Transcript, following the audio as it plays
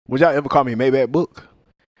Would y'all ever call me Maybach Book?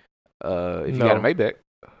 If you got a Maybach.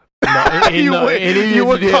 You You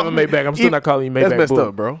would did have call a me- Maybach. I'm still not calling you Maybach. That's messed Book.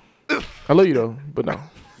 up, bro. I love you though, but no.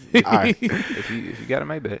 All right. If you got a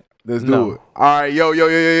Maybach. Let's do No. it. All right,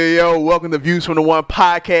 yo. Welcome to Views from the One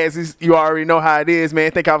podcast. You already know how it is,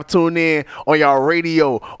 man. Thank y'all for tuning in on y'all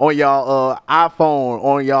radio, on y'all iPhone,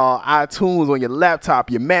 on y'all iTunes, on your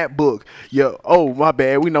laptop, your MacBook, my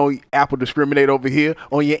bad. We know Apple discriminate over here.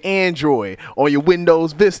 On your Android, on your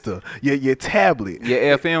Windows Vista, your tablet,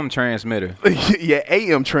 Your FM transmitter. your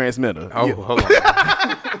AM transmitter. Oh, hold on.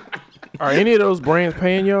 Are any of those brands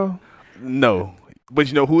paying y'all? No. But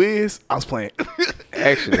you know who is? I was playing.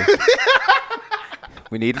 Actually,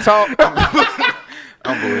 we need to talk.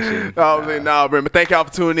 I'm bullshitting. Nah, bro. But thank y'all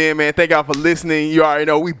for tuning in, man. Thank y'all for listening. You already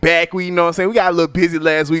know we back. You know what I'm saying? We got a little busy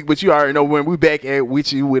last week, but you already know when we back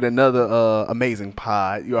with you with another amazing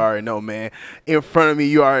pod. You already know, man. In front of me,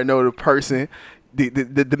 you already know the person,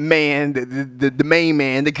 the man, the main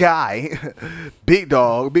man, the guy, big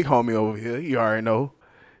dog, big homie over here. You already know.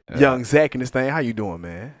 Young Zach and this thing. How you doing,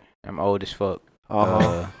 man? I'm old as fuck.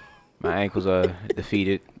 Uh-huh. My ankles are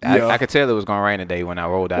defeated. Yeah. I could tell it was gonna rain today when I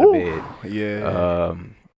rolled out of bed. Yeah.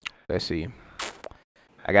 Let's see.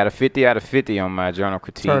 I got a 50 out of 50 on my journal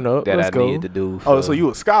critique Turn up. that Let's I go. needed to do. So you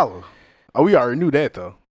a scholar? Oh, we already knew that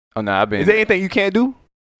though. Oh no, I've been Is there anything you can't do?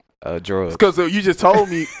 drugs. Because you just told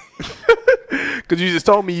me. Because you just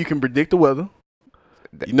told me you can predict the weather.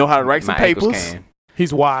 You know how to write some My ankles papers. can.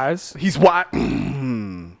 He's wise. He's what?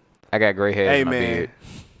 I got gray hair Hey, in my man. beard.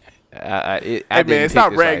 I Hey didn't man, pick stop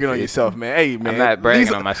this bragging outfit. on yourself, man. Hey man, I'm not bragging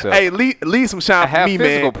leave on myself. Hey, leave some shine I for have me,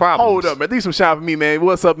 physical man. problems. Hold up, man. Leave some shine for me, man.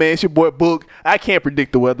 What's up, man? It's your boy Book. I can't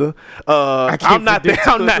predict the weather. I'm not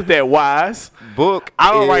that wise. Book.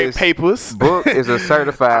 I don't write is- papers. Book is a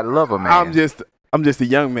certified lover, man. I'm just a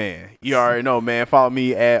young man. You already know, man. Follow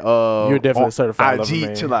me at You're definitely on a certified IG. lover,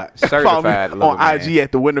 man. Chill out. Certified Follow me lover, on man. IG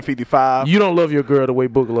at the Winter 55. You don't love your girl the way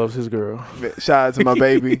Book loves his girl. Shout out to my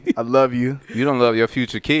baby. I love you. You don't love your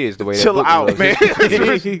future kids the way that Chill Book out, loves man.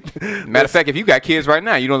 his- Matter of fact, if you got kids right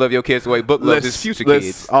now, you don't love your kids the way Book loves his future let's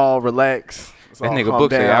kids. all relax. Let's That all nigga calm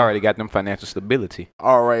Book say down. I already got them financial stability.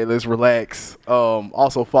 All right, let's relax.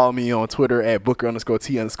 Also follow me on Twitter at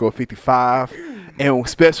Booker_T_55. And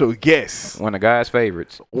special guest. One of God's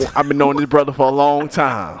favorites. I've been knowing this brother for a long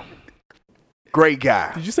time. Great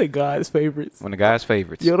guy. Did you say God's favorites? One of God's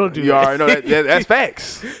favorites. Yo, don't do You that. already know that's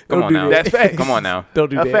facts. Come Don't on do now. that. That's facts. Come on now. Don't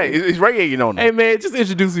do That's that. facts. It's radiating on Hey him. man, just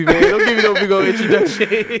introduce me, man. Don't give me no big old introduction.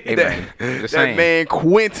 Hey, man. Just That saying. man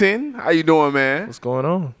Quentin. How you doing, man? What's going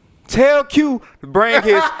on? Tell Q to bring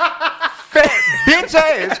his fat bitch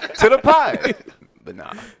ass to the pod. But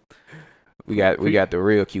nah. We got the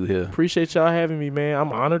real Q here. Appreciate y'all having me, man.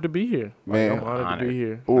 I'm honored to be here. Man, I'm honored to be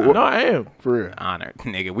here. Ooh. No, I am. For real. Honored.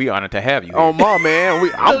 Nigga, we honored to have you. Oh my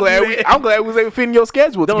man. I'm glad we was able to fit in your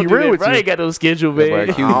schedule, to Don't be do real that, with bro. I you. ain't got no schedule, That boy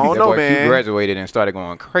man. Q, I don't that know, boy man. Q graduated and started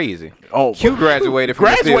going crazy. Oh, Q graduated from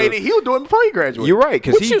the graduated. field. He was doing it before he graduated. You're right,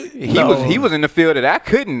 because What he No. was in the field that I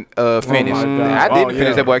couldn't finish. my God. I didn't Oh, finish.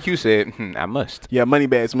 yeah. That boy Q said, I must. Yeah, money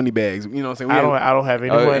bags. You know what I'm saying? We I don't have any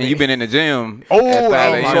Oh, money. and you've been in the gym Oh, at 5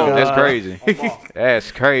 oh a.m. my God. That's crazy.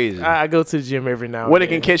 That's crazy. I go to the gym every now and Where they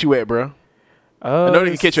then. can catch you at, bro? I know they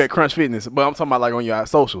can catch you at Crunch Fitness, but I'm talking about like on your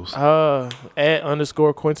socials. At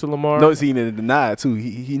 _ Quentin Lamar. Notice he didn't deny it too.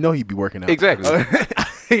 He know he be working out. Exactly.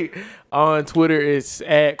 On Twitter, it's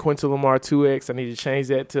at Quentin Lamar 2X. I need to change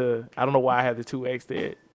that to. I don't know why I have the 2X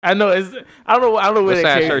there. I know it's. I don't know where What that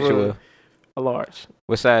size came shirt you from. wear? A large.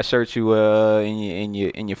 What size shirt you in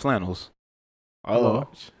your flannels? A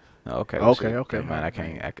large. Okay. Okay, shit. okay. Never mind. I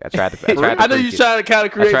can't. I tried to. I know you trying to kind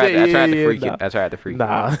of create that. I tried to Yeah, freak yeah, it. I tried to freak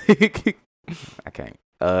Nah. it. I can't.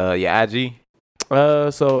 Yeah, IG.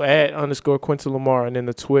 So at _ Quentin Lamar, and then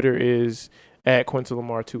the Twitter is at Quentin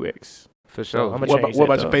Lamar 2X. For So sure. I'm What gonna about, change what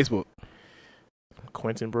that about your though. Facebook?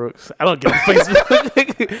 Quentin Brooks. I don't get on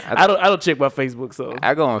Facebook. I don't check my Facebook. So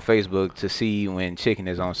I go on Facebook to see when chicken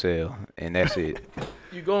is on sale, and that's it.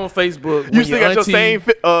 you go on Facebook. You when still your got your auntie- same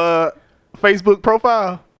Facebook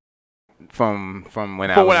profile? From when I From was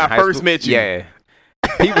when in I high first school. met you. Yeah.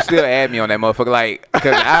 People still add me on that motherfucker, like,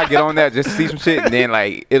 because I get on there just to see some shit, and then,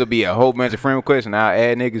 like, it'll be a whole bunch of friend requests, and I'll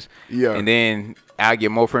add niggas, Yeah. and then I'll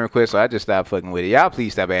get more friend requests, so I just stop fucking with it. Y'all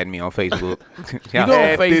please stop adding me on Facebook. You Y'all go on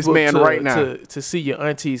Add this Facebook man to, right now. to see your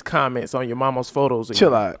auntie's comments on your mama's photos. And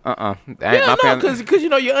Chill out. Yeah, no, because you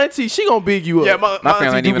know your auntie, she gonna big you up. Yeah, my My family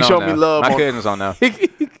auntie ain't do even be on showing now. me love. My on cousin's on now.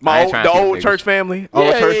 my I ain't old, trying the to keep old niggas. church family. yeah,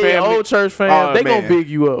 Old church yeah, family. old church fam. Oh, They man. gonna big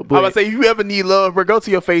you up. I But would say, if you ever need love, bro, go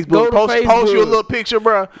to your Facebook. Go to Post Facebook. your little picture,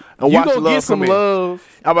 bro, and you watch the gonna love get some come in.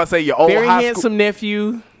 love. I about to say your old Very high handsome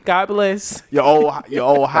nephew. God bless. Your old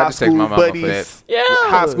high just text school my mama for buddies, Yeah.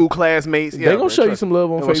 high school classmates. They gonna show you some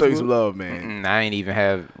love on They gonna show you Facebook. some love, man. I ain't even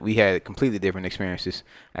have. We had completely different experiences.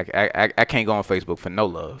 I can't go on Facebook for no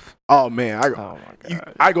love. Oh man, Oh my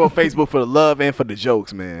God. I go on Facebook for the love and for the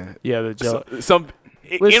jokes, man. Yeah, the joke.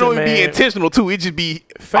 It Listen, don't even be man. intentional too. It just be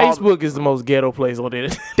Facebook is the most ghetto place on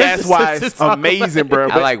it. That's why it's amazing, bro.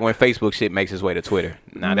 I like when Facebook shit makes its way to Twitter.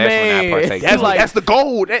 Now that's when I Man, partake. that's in it. like- That's the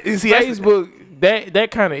goal. Facebook.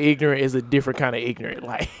 That kind of ignorant is a different kind of ignorant.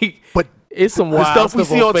 Like, But it's some the wild stuff we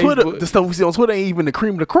see on Twitter, Facebook. the stuff we see on Twitter ain't even the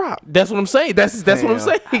cream of the crop. That's what I'm saying. That's what I'm Damn.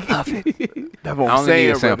 saying. That's what I I'm only saying,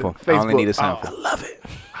 need a sample. brother. I only need a Facebook- sample. I love it.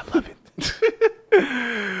 I love it.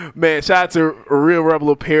 Man, shout out to Real Rebel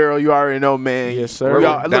Apparel. You already know, man. Yes, sir. We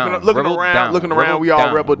all, Rebel down. looking Rebel around, down. looking around. Rebel We all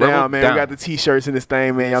down. Rebel down, Rebel man. down. We got the t-shirts in this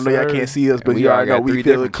thing, man. Y'all know y'all sir. can't see us, but we you all already know got we three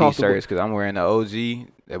feel different comfortable. t-shirts because I'm wearing the OG.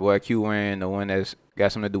 That boy Q wearing the one that's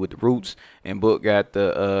got something to do with the roots, and Book got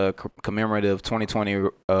the commemorative 2020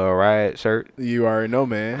 riot shirt. You already know,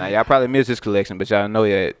 man. Now y'all probably missed this collection, but y'all know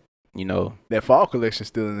that That fall collection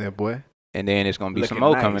still in there, boy. and then it's gonna be some Looking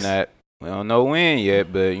more nice. coming out. We don't know when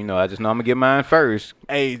yet, but I just know I'm gonna get mine first.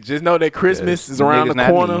 Hey, just know that Christmas Yes, is around niggas the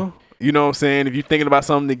not corner. me. You know what I'm saying? If you're thinking about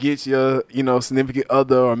something to get your, significant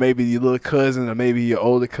other, or maybe your little cousin, or maybe your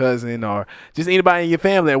older cousin, or just anybody in your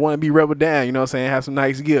family that want to be Rebel down, you know what I'm saying? Have some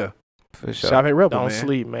nice gear. For sure. Shop at Rebel, Don't man.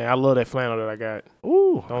 sleep, man. I love that flannel that I got.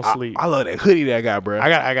 Ooh, Don't I- sleep. I love that hoodie that I got, bro.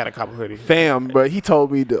 I got a couple hoodies. Fam, bro, he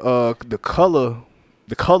told me the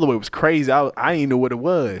colorway was crazy. I didn't even know what it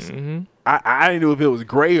was. Mm-hmm. I didn't know if it was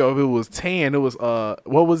gray or if it was tan. It was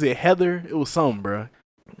what was it? Heather? It was something, bro.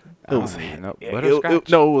 I It don't was even know. it Butterscotch?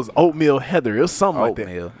 no, it was oatmeal heather. It was something like that.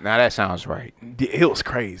 Oatmeal. Now that sounds right. It was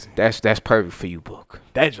crazy. That's perfect for you, Book.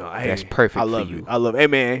 That joint, hey, That's perfect I for love you. it. I love it. Hey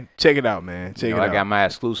man, check it out, man. Check it I out. got my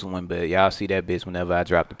exclusive one, but y'all see that bitch whenever I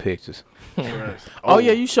drop the pictures. Oh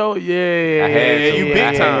yeah, you show. Yeah, I had to. you big I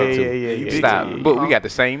had time, to. too. You big Stop. time. But we got the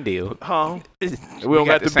same deal. Huh? We don't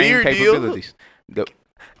got the same beer deal. capabilities.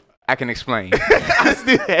 I can explain. I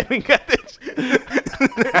still haven't got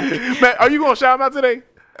that. Man, are you gonna shout him out today?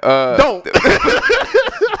 Don't.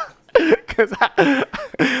 Cause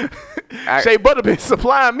Shea Butter been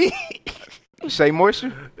supplying me Shea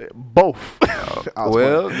Moisture? both. I was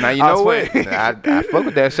Well, playing. now you I know was what? playing. I fuck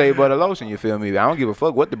with that Shea Butter lotion, you feel me? I don't give a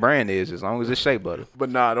fuck what the brand is as long as it's Shea Butter. But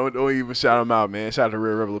nah, don't even shout him out, man. Shout out to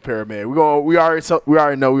Real Rebel Apparel, man. We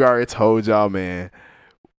already told y'all, man.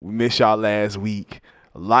 We missed y'all last week.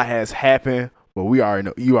 A lot has happened, but we already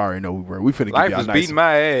know. You already know we finna give Life y'all is nice. beating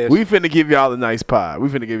my ass. We finna give y'all a nice pod. We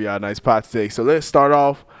finna give y'all a nice pod today. So let's start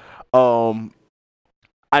off.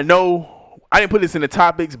 I know I didn't put this in the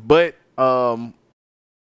topics, but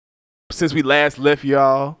since we last left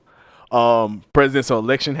y'all, presidential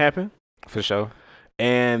election happened. For sure.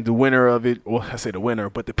 And the winner of it, well, I say the winner,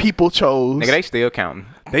 but the people chose. Nigga, they still counting.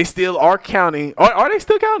 They still are counting. Are they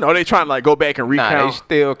still counting? Or are they trying to like go back and Nah, they recount?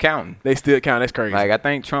 still counting. They still count. That's crazy. Like, I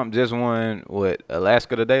think Trump just won, what,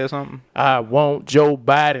 Alaska today or something? I want Joe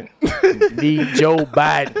Biden. Need Joe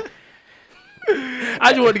Biden.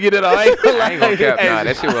 I just wanted to get it off. I ain't gonna lie. I ain't gonna cap. Nah,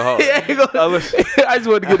 that shit was hard. I ain't gonna- I just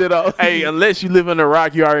wanted to get it off. Hey, unless you live under a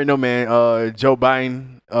rock, you already know, man. Joe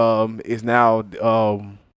Biden is now,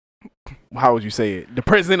 how would you say it? The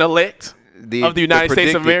president-elect of the United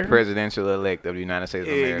States of predicted America. presidential elect of the United States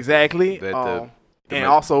of America. Exactly. But And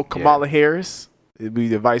also Kamala Harris would be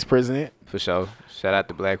the vice president. for sure. Shout out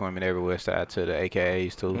to black women everywhere. Shout out to the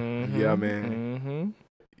AKAs too. Mhm, Yeah, man.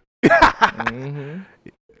 mhm.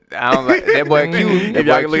 I don't like that boy Q. If That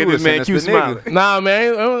y'all boy can look at Q this man, was Q sending us the smiling. nigga. Nah,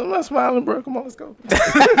 man, I'm not smiling, bro. Come on, let's go.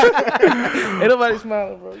 Ain't nobody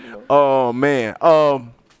smiling, bro. You know. Oh man.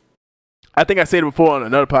 I think I said it before on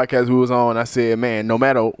another podcast we was on. I said, man, no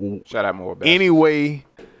matter Shout out more. any way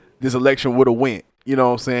this election would have went, you know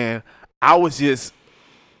what I'm saying? I was just,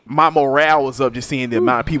 my morale was up just seeing the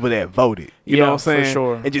amount of people that voted. You know Yeah, what I'm saying? for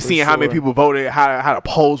sure, And just for seeing how many sure. people voted, how the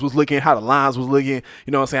polls was looking, how the lines was looking.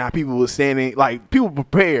 You know what I'm saying? How people was standing, like people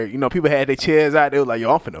prepared. You know, people had their chairs out. They were like,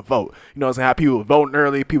 yo, I'm finna vote. You know what I'm saying? How people were voting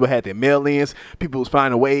early. People had their mail-ins. People was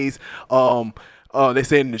finding ways. They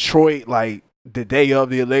said in Detroit, like the day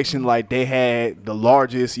of the election, like they had the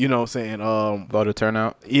largest, you know what I'm saying? voter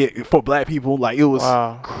turnout. Yeah, for black people, like it was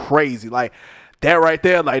Wow. crazy. Like that right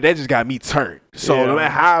there, like that just got me turned. So Yeah. no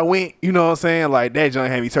matter how I went, you know what I'm saying, like that just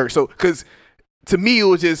had me turned. So because to me it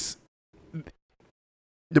was just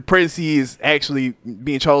the presidency is actually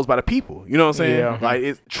being chosen by the people. You know what I'm saying? Yeah. Like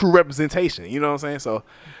it's true representation. You know what I'm saying? So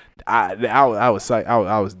I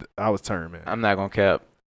was turned, man. I'm not gonna cap.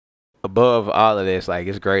 Above all of this, like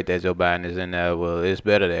it's great that Joe Biden is in there. Well, it's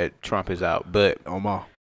better that Trump is out. But Oh my.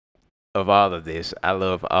 of all of this, I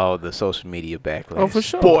love all the social media backlash. Oh, for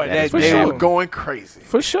sure. Boy, That is they sure. were going crazy.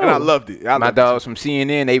 For sure. And I loved it. I My loved dogs from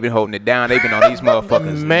CNN, they've been holding it down. They've been on these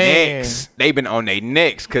motherfuckers' Man. necks. They've been on their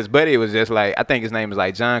necks. Because Buddy was just like, I think his name is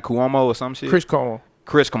like John Cuomo or some shit. Chris Cuomo.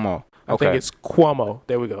 Chris Cuomo. I Okay. think it's Cuomo.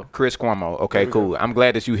 There we go. Chris Cuomo. Okay, cool. I'm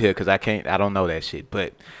glad that you here because I don't know that shit.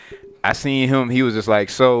 But I seen him. He was just like,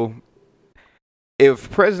 so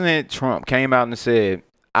if President Trump came out and said,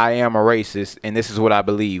 I am a racist and this is what I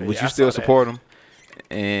believe, would Yeah, you I still saw that. support him?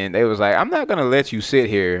 And they was like, I'm not going to let you sit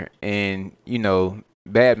here and,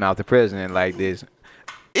 badmouth the president like this.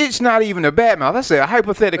 It's not even a badmouth. I said,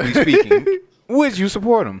 hypothetically speaking, would you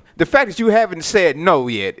support him? The fact that you haven't said no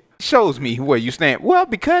yet shows me where you stand. Well,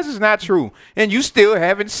 because it's not true, and you still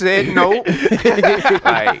haven't said no.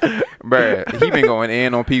 Like, bruh, he been going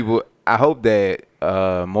in on people. I hope that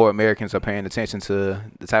more Americans are paying attention to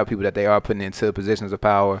the type of people that they are putting into positions of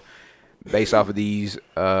power based off of these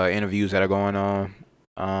interviews that are going on.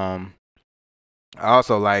 I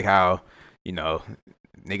also like how,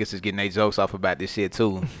 niggas is getting their jokes off about this shit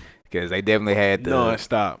too, because they definitely had the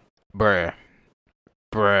Non-stop. bruh.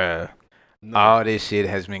 All this shit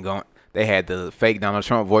has been going. They had the fake Donald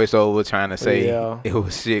Trump voiceover trying to say it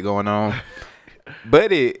was shit going on.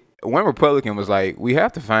 But one Republican was like, we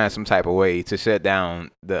have to find some type of way to shut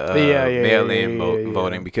down the mail-in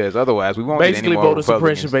voting because otherwise we won't get any Basically, more voter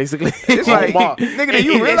suppression, Republicans. basically. It's like, Mar- nigga, do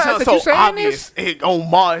you realize that so you saying obvious. this? On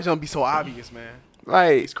Mars, it's gonna be so obvious, man.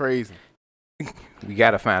 Like, It's crazy. we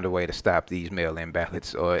got to find a way to stop these mail-in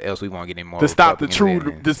ballots, or else we won't get any more. To stop the Republicans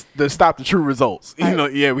true, in. to stop the true results. We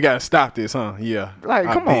gotta stop this, huh? Yeah. Like,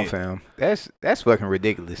 I come on, bet. fam. That's fucking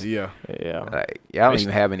ridiculous. Yeah. Yeah. Like, y'all don't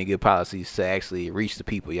even have any good policies to actually reach the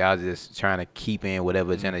people. Y'all just trying to keep in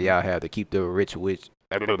whatever agenda y'all have to keep the rich rich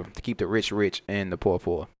and the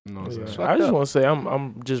poor. No, Yeah. sir. I just want to say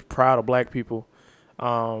I'm just proud of black people.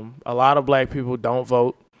 A lot of black people don't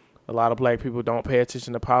vote. A lot of black people don't pay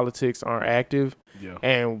attention to politics, aren't active, Yeah.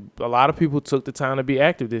 and a lot of people took the time to be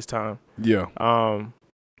active this time. Yeah. I'm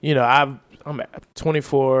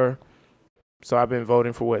 24, so I've been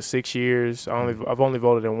voting for 6 years. I've only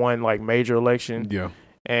voted in one major election, Yeah.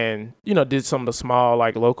 and did some of the small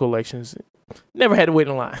local elections. Never had to wait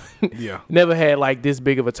in line. Yeah. Never had this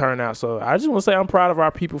big of a turnout. So I just want to say I'm proud of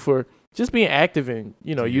our people for just being active and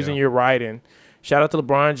using your right. And shout out to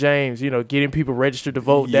LeBron James, getting people registered to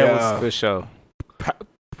vote. Yeah. That was For sure.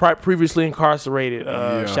 previously incarcerated.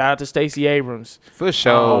 Shout out to Stacey Abrams. For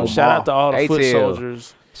sure. Shout out to all the ATL. foot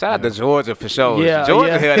soldiers. Shout out to Georgia for sure. Yeah,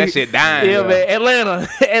 Georgia yeah. held that shit dying. Yeah, man.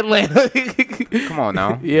 Atlanta. Come on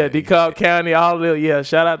now. Yeah, DeKalb County, all of them. Yeah,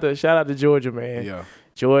 shout out to Georgia, man. Yeah.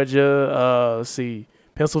 Georgia, let's see,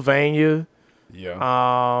 Pennsylvania,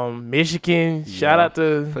 Yeah. Michigan. Shout out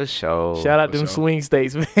to For sure. shout out For them sure. swing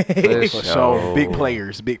states, man. For For sure. sure. Big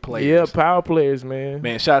players. Yeah, power players, man.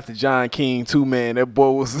 Man, shout out to John King too, man. That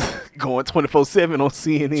boy was going 24/7 on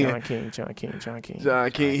CNN. John King.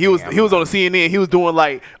 John King. He was on CNN. He was doing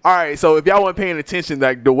all right, so if y'all weren't paying attention,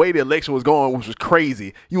 the way the election was going, which was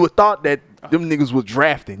crazy, you would thought that them niggas was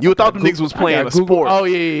drafting. You would thought them niggas was playing a sport. Oh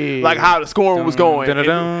yeah. Like how the scoring was going.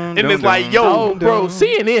 And it's like, yo, Oh, bro,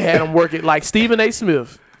 CNN had them working like Stephen A.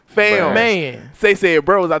 Smith. fam. Man. They said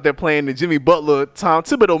bro was out there playing the Jimmy Butler, Tom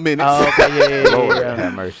Thibodeau minutes. Oh, okay, Lord yeah.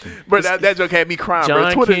 have mercy. Bro, that joke had me crying, bro.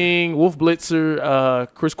 John Twitter, King, Wolf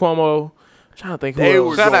Blitzer, Chris Cuomo. I'm trying to think who They else.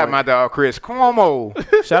 were Shout out going- my dog Chris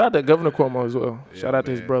Cuomo. Shout out to Governor Cuomo as well. Shout out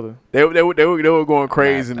to his man. brother. they were going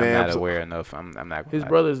crazy, I'm man. not aware enough. I'm not gonna His lie.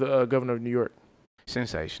 brother's the governor of New York.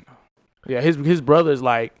 Sensational. Yeah, his brother's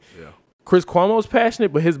like Chris Cuomo's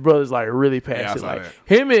passionate, but his brother's like really passionate. saw Like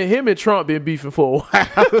that. him and Trump been beefing for a while.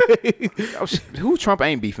 Oh, shit. Who Trump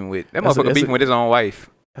ain't beefing with? That That's a- motherfucker that's beefing a- with his own wife.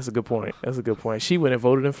 That's a good point. She went and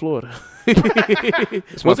voted in Florida.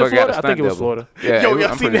 This Was it motherfucker got Florida? a I stunt think it was double. Florida. Yeah, Yo, I'm y'all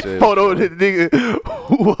seen pretty that sure it was photo of Florida. the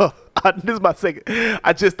nigga who, this is my second.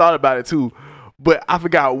 I just thought about it too, but I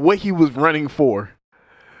forgot what he was running for.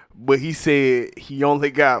 But he said he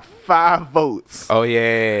only got 5 votes. Oh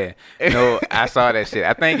yeah, no, I saw that shit.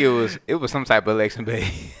 I think it was some type of election, but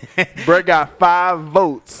Bro got 5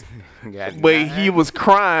 votes, got but 9. he was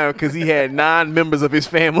crying because he had 9 members of his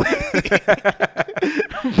family.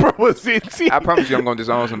 Bro was I promise you, I'm gonna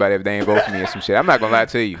disown somebody if they ain't vote for me or some shit. I'm not gonna lie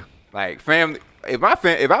to you. Like family, if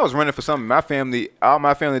I was running for something, all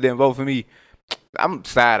my family didn't vote for me, I'm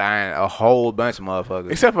side eyeing a whole bunch of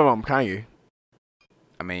motherfuckers. Except for Kanye.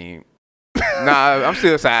 I mean, nah, I'm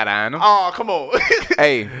still side eyeing them. Oh, come on.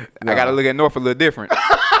 Hey, I gotta look at North a little different.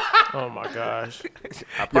 Oh my gosh.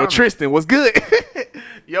 I Yo, promise. Tristan, what's good?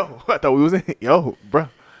 Yo, I thought we was in. Yo, bro,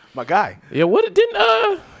 my guy. Yeah, what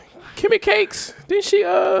didn't Kimmy Cakes? Didn't she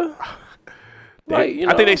Like, you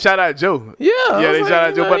know, I think they shout out Joe. Yeah, Yeah, they shout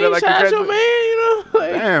out Joe Budden, like, shout out your congratulations. man, you know.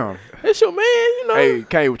 Like, Damn. that's your man, you know. Hey,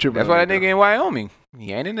 Kane, what you? That's why that nigga in Wyoming.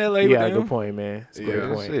 He ain't in L.A. You with got a them. good point, man. It's a Yeah.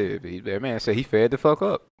 good point. Shit, that man said he fed the fuck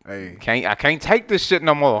up. Hey, I can't take this shit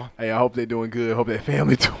no more. hey, I hope they're doing good. Hope that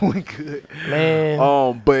family doing good. Man.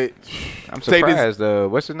 But I'm say this- surprised.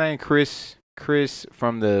 What's his name? Chris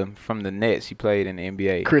from the Nets. He played in the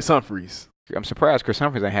NBA. Chris Humphries, I'm surprised Chris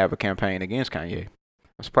Humphries ain't have a campaign against Kanye.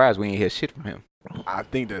 I'm surprised we ain't hear shit from him. I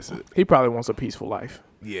think that's it. He probably wants a peaceful life.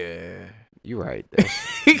 Yeah. You right.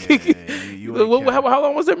 You ain't How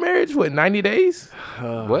long was their marriage? What, 90 days?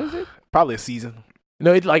 Was it? Probably a season.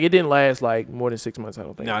 No, it didn't last like more than 6 months, I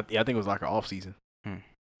don't think. No, I think it was like an off season.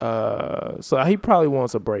 So he probably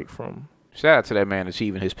wants a break from. Shout out to that man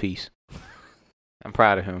achieving his peace. I'm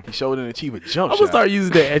proud of him. He showed an achiever jump I'm shot. gonna start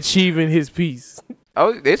using that, achieving his peace.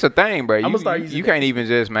 Oh, it's a thing, bro. I'ma start using You that. can't even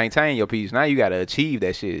just maintain your peace. Now you gotta achieve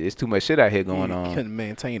that shit. It's too much shit out here going He on. couldn't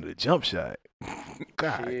maintain the jump shot.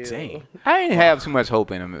 God Yeah. dang. I didn't have too much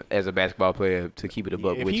hope in him as a basketball player to keep it a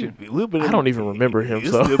buck If with he- you. I I don't even remember him,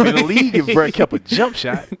 He'll so. still be in the league if Brett kept a jump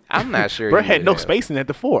shot. I'm not sure. Brett he had would no have. spacing at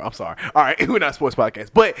the 4. I'm sorry. All right, we're not a sports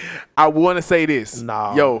podcast, but I want to say this.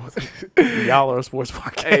 Nah. Yo, Y'all are a sports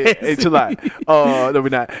podcast. hey, chill out. No, we're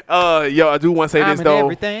not. Yo, I do want to say I'm this in though.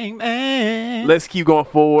 everything, man. Let's keep going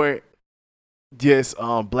forward. Just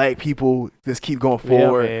black people, just keep going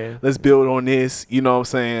forward. man. Let's build on this. You know what I'm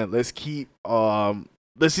saying? Let's keep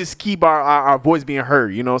let's just keep our voice being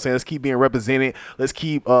heard. You know what I'm saying? Let's keep being represented. Let's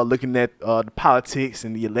keep looking at the politics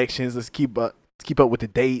and the elections. Let's keep up with the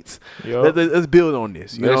dates. Yup. Let's build on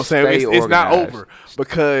this. You know what I'm Let's saying? stay It's not organized. over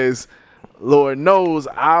because Lord knows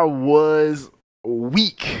I was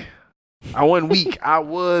weak. I wasn't weak. I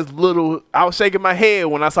was shaking my head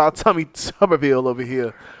when I saw Tommy Tuberville over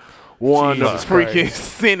here won the Jesus freaking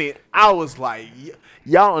Christ. Senate. I was like,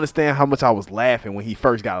 y'all understand how much I was laughing when he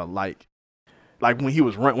first got like when he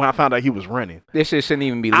was when I found out he was running. This shit shouldn't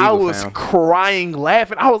even be legal. I was fam. crying,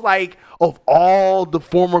 laughing. I was like, of all the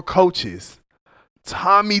former coaches,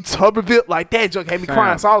 Tommy Tuberville, like that joke had me Fam.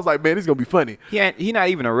 crying. So I was like, man, this is gonna be funny. He not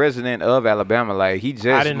even a resident of Alabama. Like he I just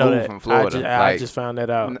didn't know moved that. from Florida. I just found that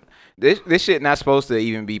out. This shit not supposed to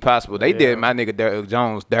even be possible. They Yeah. did my nigga Doug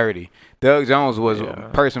Jones dirty. Doug Jones was Yeah. a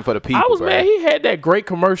person for the people. I was bro. mad. He had that great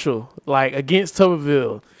commercial like against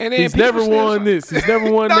Tuberville. And then He's people never still won try- this. He's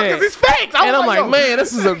never won No, that. because it's facts. I And was I'm like, yo, man,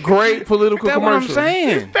 this is a great political That's what I'm commercial.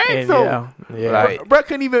 saying. facts And though. yeah. Like- Bruh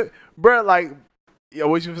couldn't even, bruh, like, yo,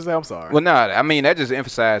 what you say? I'm sorry. Well, no, I mean that just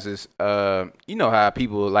emphasizes, you know how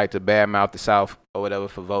people like to badmouth the South or whatever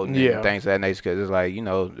for voting Yeah. and things of that nature. Because it's like, you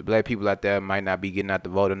know, the black people out there might not be getting out the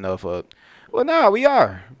vote enough. Well, no, we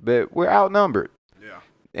are, but we're outnumbered. Yeah.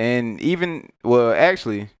 And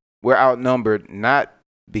actually, we're outnumbered not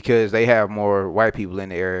because they have more white people in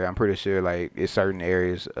the area. I'm pretty sure, like, it's certain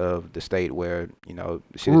areas of the state where, you know,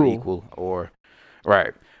 shit is Rural. equal or,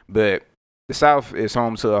 right. But the South is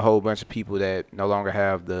home to a whole bunch of people that no longer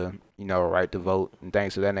have the, you know, right to vote and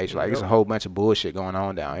things of that nature. Like, it's a Yep. whole bunch of bullshit going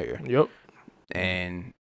on down here. Yep.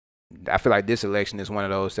 And I feel like this election is one of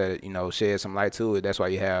those that, you know, shed some light to it. That's why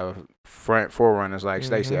you have front forerunners like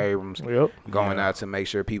Stacey Mhm. Abrams Yep. going Yeah. out to make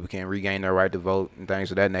sure people can regain their right to vote and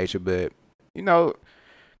things of that nature. But, you know,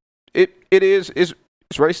 it's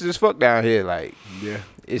racist as fuck down here. Like, Yeah.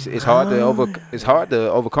 it's hard to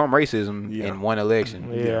overcome racism Yeah. in one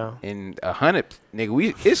election. Yeah. In 100,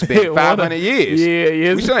 nigga, it's been 500 years.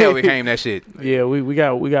 Yeah. We still ain't overcame that shit. Yeah, we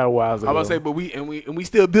got a while ago. I was about to say, but we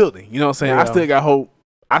still building. You know what I'm saying? I Yeah. still got hope.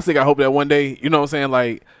 I still got hope that one day, you know what I'm saying?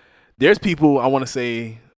 Like, there's people I want to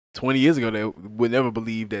say 20 years ago that would never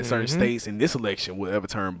believe that certain Mhm. states in this election would ever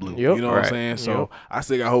turn blue. Yep. You know what I'm Right. saying? So Yep. I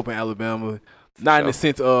still got hope in Alabama, not in the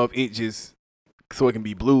sense of it just so it can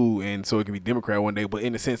be blue and so it can be Democrat one day, but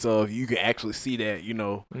in the sense of you can actually see that, you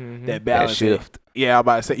know, Mhm. that balance. shift. Yeah, I'm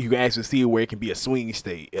about to say you can actually see where it can be a swing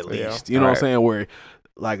state at Yeah. least. You know what I'm Right. saying? Where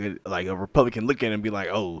like a Republican look at it and be like,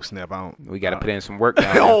 oh snap, I don't. We got to put in some work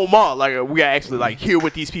down there. Oh ma, like we gotta actually like hear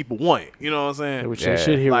what these people want. You know what I'm saying? Which Yeah. they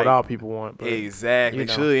should hear Like, what all people want. But Exactly. you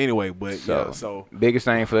know. Should anyway, but So- yeah. So Biggest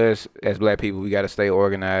thing for us as black people, we got to stay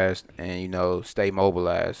organized and, you know, stay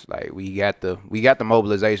mobilized. Like we got the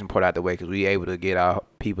mobilization part out the way because we able to get our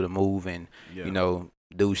people to move and yeah, you know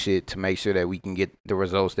do shit to make sure that we can get the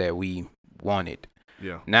results that we wanted.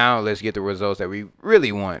 yeah, Now let's get the results that we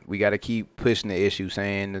really want. We got to keep pushing the issue,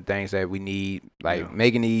 saying the things that we need, like Yeah.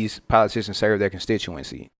 making these politicians serve their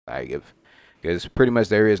constituency. Like because pretty much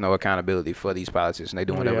there is no accountability for these politicians. They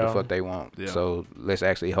do whatever the Yeah. fuck they want. Yeah. So let's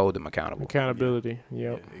actually hold them accountable. accountability.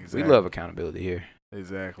 Yep. exactly. We love accountability here.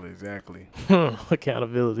 exactly.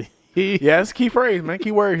 Accountability. Yeah, that's a key phrase, man.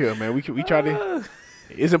 Key word here, man. We try to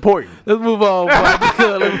It's important. Let's move on. Let's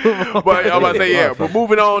move on. But I'm about to say, yeah. But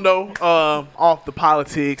moving on though, off the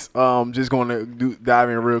politics, just going to dive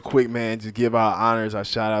in real quick, man. Just give our honors, our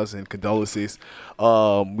shout outs, and condolences.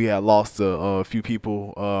 We had lost a few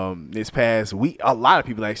people this past week. A lot of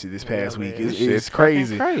people actually this past week. It's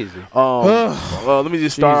crazy. Let me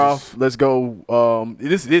just start off. Let's go.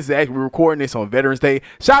 This is actually we're recording this on Veterans Day.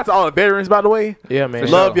 Shout out to all the veterans, by the way. Yeah, man.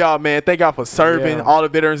 Love y'all, man. Thank y'all for serving. All the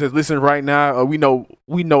veterans that's listening right now. We know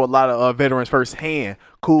a lot of veterans firsthand.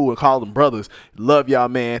 Cool and call them brothers. Love y'all,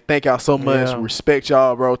 man. Thank y'all so much. Yeah. Respect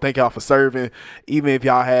y'all, bro. Thank y'all for serving. Even if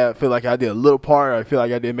y'all feel like I did a little part, or I feel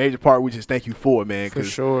like I did a major part, we just thank you for it, man. For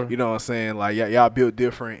sure. You know what I'm saying? Like y'all built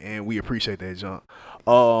different, and we appreciate that, junk.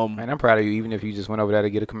 Man, I'm proud of you. Even if you just went over there to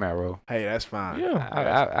get a Camaro. Hey, that's fine.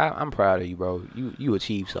 Yeah. I'm proud of you, bro. You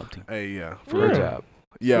achieved something. Hey, yeah. Good job.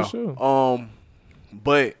 Yeah. For sure.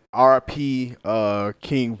 But R.I.P.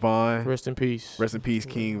 King Von. Rest in peace. Rest in peace,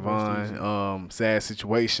 King Von. Sad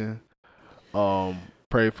situation.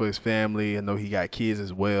 Pray for his family. I know he got kids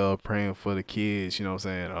as well. Praying for the kids. You know what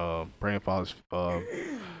I'm saying? Praying for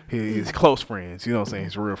his close friends. You know what I'm saying?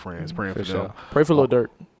 His real friends. Praying for them. Pray for Lil Durk.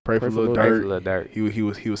 Pray for Lil Lil Durk.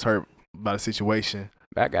 He was hurt by the situation.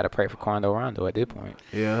 I gotta pray for Quando Rondo at this point.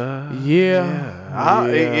 Yeah.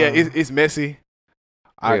 It's messy.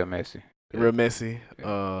 Real messy. Real messy.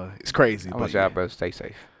 It's crazy. I want y'all brothers stay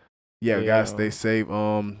safe. Yeah, guys, stay safe.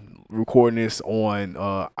 Recording this on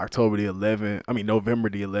November the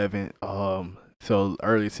 11th. So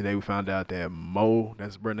earlier today we found out that Mo,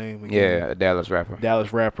 that's his brother name again. Yeah, a Dallas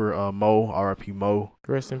rapper. Mo, R.I.P. Mo.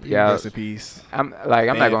 Rest in peace. Yeah, rest in peace. I'm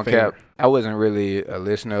not gonna cap. I wasn't really a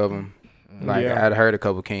listener of him. Like I'd heard a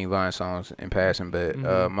couple King Von songs in passing, but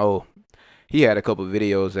Mo, he had a couple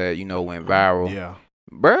videos that went viral. Yeah.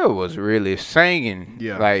 Bro was really singing.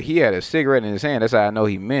 Yeah. Like he had a cigarette in his hand. That's how I know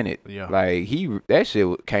he meant it. Yeah. Like that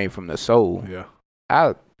shit came from the soul. Yeah.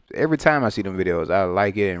 Every time I see them videos, I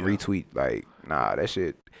like it and retweet. Like, nah, that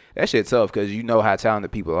shit tough because you know how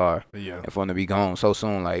talented people are. Yeah. And for them to be gone so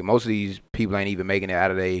soon, like most of these people ain't even making it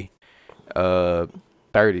out of their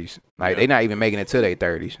 30s. Like they not even making it to their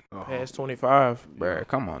 30s. Past 25. Bruh,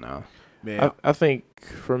 come on now. Man. I think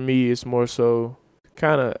for me it's more so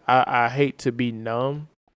kind of I hate to be numb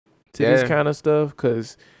to this kind of stuff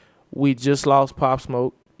because we just lost Pop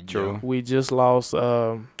Smoke. True. We just lost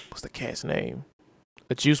what's the cat's name?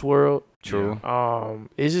 A Juice WRLD. True.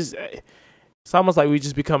 It's almost like we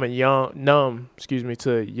just becoming numb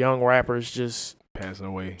to young rappers just passing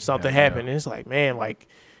away. Something happened. And it's like, man, like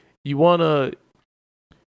you wanna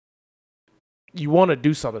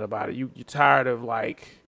do something about it. You're tired of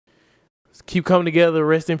like keep coming together,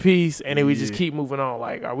 rest in peace, and then we just keep moving on.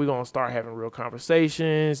 Like, are we gonna start having real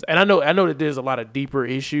conversations? And I know that there's a lot of deeper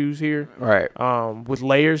issues here, right? With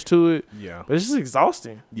layers to it. Yeah, but it's just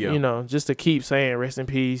exhausting. Yeah, just to keep saying rest in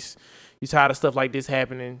peace. You tired of stuff like this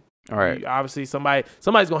happening. All right. Obviously, somebody's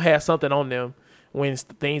gonna have something on them when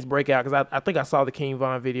things break out. Because I think I saw the King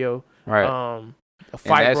Von video. Right. A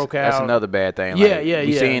fight broke out. That's another bad thing.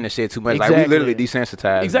 We seeing the shit too much. Exactly. Like we literally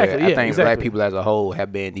desensitized. Exactly. I think black people as a whole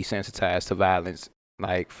have been desensitized to violence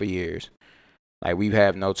like for years. Like we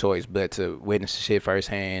have no choice but to witness the shit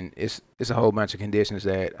firsthand. It's a whole bunch of conditions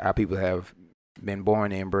that our people have been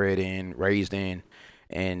born in, bred in, raised in,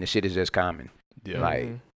 and the shit is just common. Yeah. Like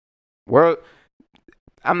world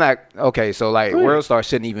star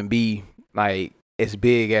shouldn't even be like as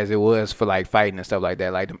big as it was for like fighting and stuff like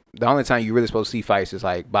that. Like the only time you really supposed to see fights is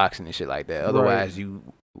like boxing and shit like that. Otherwise you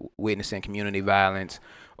witnessing community violence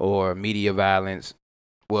or media violence.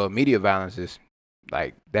 Well, media violence is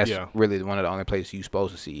like that's really one of the only places you're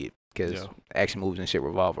supposed to see it because action movies and shit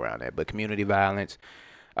revolve around that. But community violence,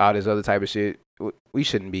 all this other type of shit, we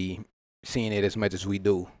shouldn't be seeing it as much as we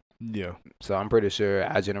do. Yeah. So I'm pretty sure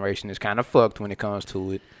our generation is kind of fucked when it comes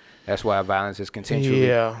to it. That's why violence is continually,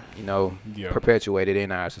 perpetuated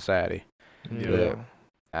in our society. Yeah.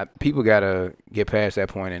 People gotta get past that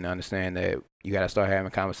point and understand that you gotta start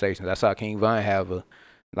having conversations. I saw King Von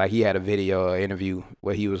he had a video, or interview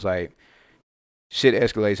where he was like, shit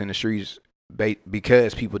escalates in the streets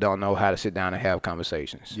because people don't know how to sit down and have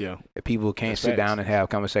conversations. Yeah. If people can't sit down and have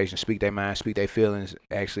conversations, speak their mind, speak their feelings,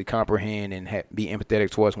 actually comprehend and be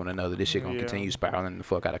empathetic towards one another, this shit gonna continue spiraling the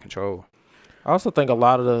fuck out of control. I also think a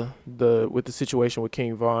lot of with the situation with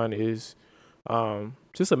King Von is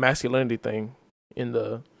just a masculinity thing in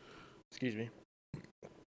the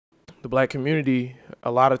black community.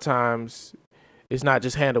 A lot of times it's not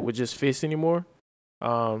just handled with just fists anymore.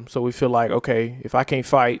 So we feel like, okay, if I can't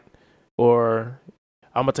fight, or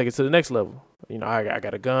I'm gonna take it to the next level. I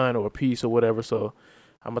got a gun or a piece or whatever, so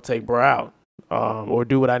I'm gonna take bro out, or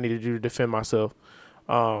do what I need to do to defend myself.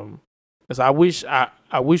 Cause I wish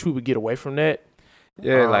we would get away from that.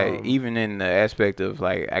 Yeah, like even in the aspect of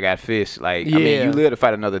like I got fists, like Yeah. I mean you live to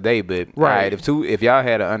fight another day, but Right. if y'all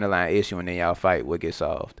had an underlying issue and then y'all fight, what gets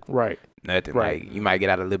solved? Right. Nothing. Right. Like you might get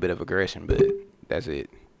out a little bit of aggression, but that's it.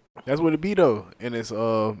 That's what it be though, and it's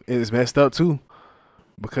messed up too,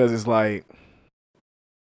 because it's like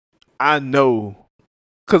I know.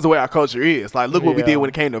 Because the way our culture is, like, look what we did when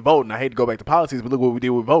it came to voting. I hate to go back to politics, but look what we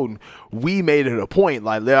did with voting. We made it a point,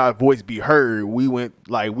 like, let our voice be heard. We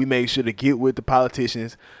made sure to get with the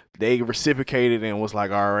politicians. They reciprocated and was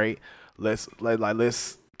like, all right, let's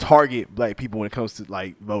target black people when it comes to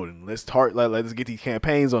like voting. Let's get these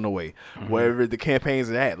campaigns on the way. Wherever the campaigns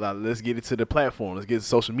are at, like, let's get it to the platform. Let's get it to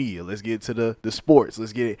social media. Let's get it to the sports.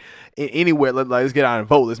 Let's get it anywhere. Let's get out and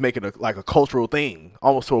vote. Let's make it a cultural thing,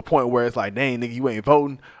 almost to a point where it's like, dang, nigga, you ain't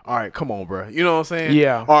voting. All right, come on, bro. You know what I'm saying?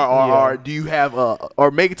 Yeah. Or do you have or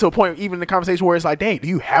make it to a point even in the conversation where it's like, dang, do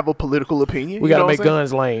you have a political opinion? We gotta make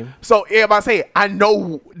guns lame. So I say I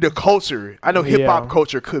know the culture. I know hip hop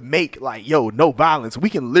culture could make like, yo, no violence. We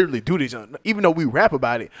can literally do this, even though we rap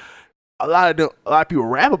about it. A lot of people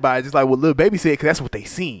rap about it just like what Lil Baby said, because that's what they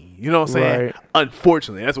seen. You know what I'm saying? Right.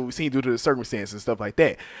 Unfortunately, that's what we seen due to the circumstances and stuff like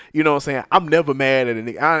that. You know what I'm saying? I'm never mad at a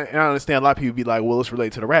nigga. I understand a lot of people be like, well, let's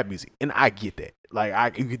relate to the rap music, and I get that.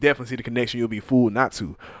 Like, you could definitely see the connection. You'll be fooled not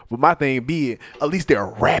to. But my thing be, at least they're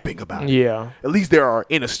rapping about it. Yeah. At least they are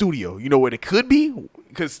in a studio. You know what it could be?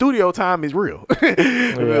 Because studio time is real.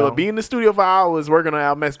 Being in the studio for hours working on an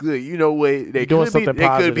album, that's good. You know what? They doing could be. something They could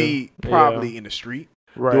positive. be probably in the street.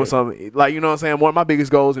 Right. Doing something like, you know what I'm saying? One of my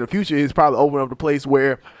biggest goals in the future is probably open up the place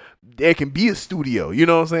where there can be a studio, you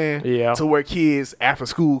know what I'm saying? Yeah. To where kids after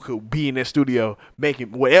school could be in that studio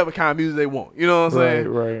making whatever kind of music they want. You know what I'm saying?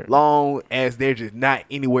 Right. Long as they're just not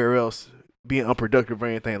anywhere else being unproductive or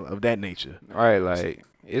anything of that nature. Right, like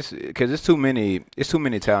it's because it's too many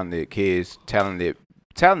talented kids, talented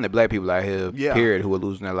black people out here, period, who are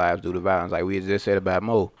losing their lives due to violence. Like we just said about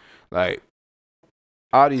Mo, like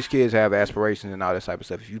all these kids have aspirations and all this type of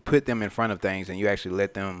stuff. If you put them in front of things and you actually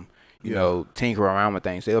let them, you know, tinker around with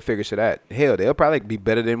things, they'll figure shit out. Hell, they'll probably be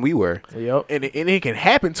better than we were. Yep. And it can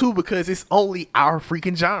happen too, because it's only our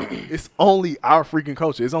freaking genre. It's only our freaking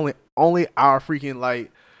culture. It's only our freaking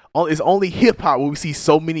it's only hip hop where we see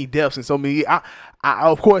so many deaths and so many. I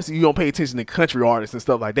of course you don't pay attention to country artists and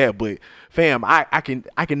stuff like that, but fam, I can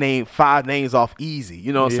name 5 names off easy.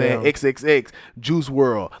 You know what I'm saying? XXX, Juice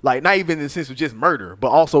WRLD, like not even in the sense of just murder, but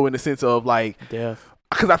also in the sense of like death.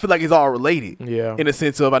 Because I feel like it's all related. Yeah. In the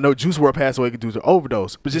sense of, I know Juice WRLD passed away due to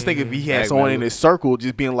overdose, but just think if he had someone in his circle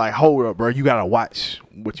just being like, hold up, bro, you gotta watch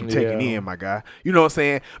what you taking in, my guy. You know what I'm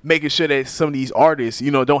saying? Making sure that some of these artists,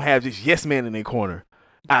 you know, don't have just yes man in their corner.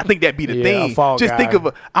 I think that'd be the thing. Just think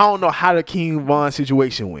of I don't know how the King Von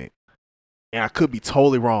situation went, and I could be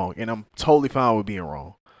totally wrong, and I'm totally fine with being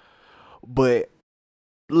wrong. But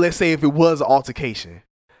let's say if it was an altercation,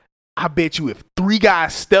 I bet you if 3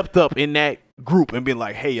 guys stepped up in that group and been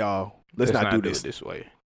like, hey y'all, let's not do this way.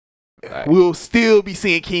 We'll still be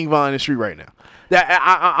seeing King Von in the street right now. That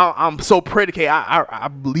I'm so predicated. I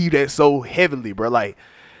believe that so heavily, bro. Like,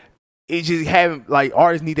 it just having like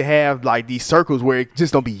artists need to have like these circles where it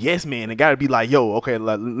just don't be yes man. It gotta be like, yo, okay,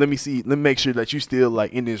 like, let me make sure that you still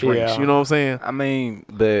like in this race. You know what I'm saying? I mean,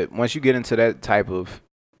 but once you get into that type of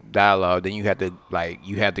dialogue, then you have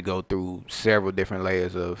to go through several different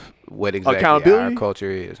layers of what exactly our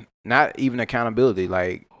culture is. Not even accountability,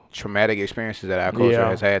 like traumatic experiences that our culture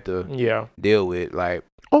has had to deal with. Like,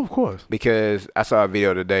 oh, of course. Because I saw a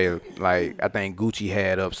video today, like I think Gucci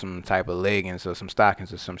had up some type of leggings or some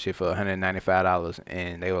stockings or some shit for $195,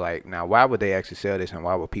 and they were like, now why would they actually sell this and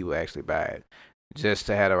why would people actually buy it? Just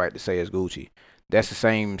to have the right to say it's Gucci. That's the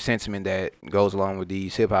same sentiment that goes along with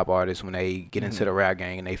these hip hop artists when they get into the rap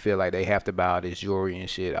gang and they feel like they have to buy all this jewelry and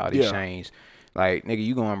shit, all these chains. Like, nigga,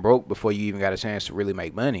 you going broke before you even got a chance to really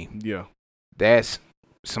make money. Yeah. That's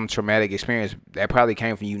some traumatic experience that probably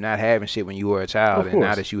came from you not having shit when you were a child, and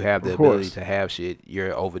now that you have the ability to have shit,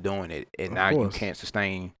 you're overdoing it, and now you can't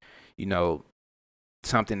sustain, you know,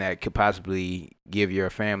 something that could possibly give your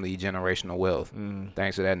family generational wealth,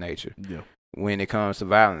 things of that nature. Yeah. When it comes to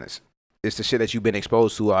violence, it's the shit that you've been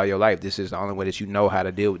exposed to all your life. This is the only way that you know how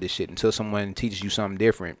to deal with this shit. Until someone teaches you something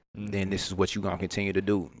different, then this is what you're going to continue to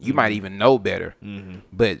do. You might even know better,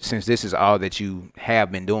 but since this is all that you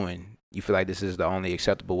have been doing, you feel like this is the only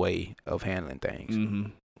acceptable way of handling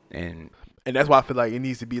things. And that's why I feel like it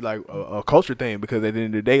needs to be like a culture thing, because at the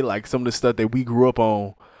end of the day, like some of the stuff that we grew up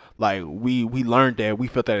on, like we learned that, we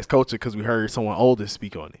felt that as culture because we heard someone older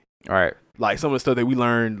speak on it. All right. Like some of the stuff that we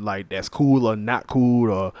learned, like that's cool or not cool,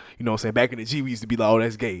 or you know what I'm saying. Back in the G, we used to be like, oh,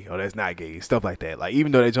 that's gay, or that's not gay, stuff like that. Like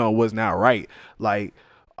even though that John was not right, like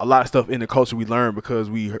a lot of stuff in the culture we learned because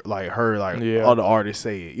we like heard like other artists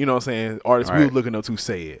say it. You know what I'm saying? Artists we were looking up to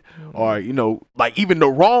say it, or you know, like even the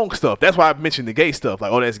wrong stuff. That's why I mentioned the gay stuff.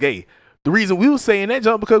 Like, oh, that's gay. The reason we was saying that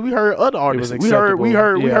jump because we heard other artists. We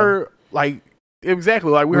heard like exactly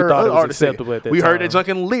like we heard other artists say it. We heard that junk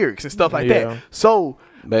in lyrics and stuff like that. So.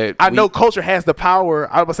 But I know culture has the power.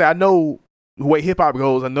 I was gonna say I know the way hip hop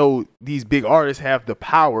goes. I know these big artists have the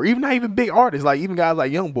power. Even not even big artists, like even guys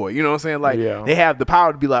like YoungBoy. You know what I'm saying? Like they have the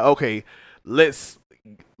power to be like, okay, let's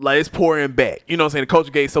pour in back. You know what I'm saying? The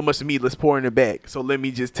culture gave so much to me. Let's pour in it back. So let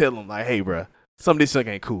me just tell them like, hey, bro, some of this junk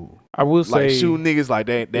ain't cool. I will say, like shooting niggas like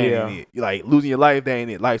that ain't it. Like losing your life, that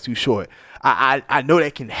ain't it. Life's too short. I know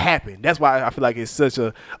that can happen. That's why I feel like it's such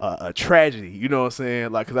a tragedy. You know what I'm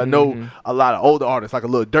saying? Like, cause I know a lot of older artists, like a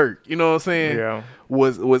Lil Durk. You know what I'm saying? Yeah.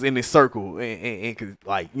 Was in this circle and could,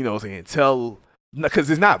 like, you know what I'm saying, tell. Because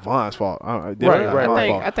it's not Von's fault. Right.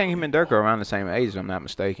 I think him and Durk are around the same age, if I'm not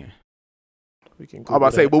mistaken. I'm about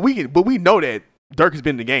to say, but we know that Durk has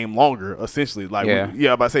been in the game longer, essentially. Like, I'm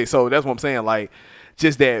about to say. So that's what I'm saying. Like,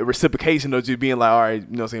 just that reciprocation of just being like, all right, you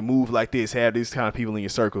know what I'm saying, move like this, have these kind of people in your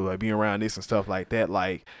circle, like being around this and stuff like that.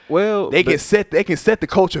 Like, well, they can set the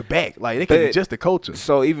culture back. Like, they can adjust the culture.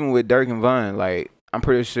 So even with Durk and Von, like, I'm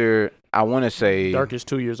pretty sure, I want to say Durk is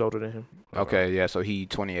 2 years older than him. Okay, yeah, so he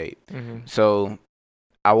 28. So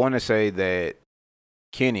I want to say that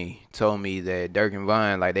Kenny told me that Durk and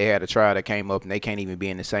Von, like, they had a trial that came up and they can't even be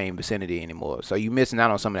in the same vicinity anymore. So you missing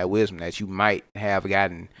out on some of that wisdom that you might have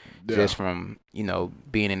gotten just from, you know,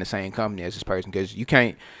 being in the same company as this person. Because you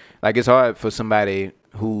can't, like, it's hard for somebody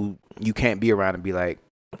who you can't be around and be like,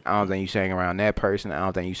 I don't think you should hang around that person. I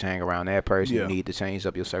don't think you should hang around that person. You need to change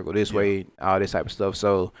up your circle this way, all this type of stuff.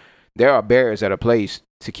 So there are barriers that are placed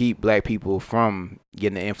to keep black people from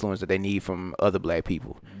getting the influence that they need from other black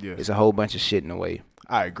people. It's a whole bunch of shit in the way.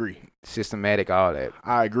 I agree. Systematic, all that.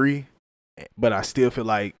 I agree. But I still feel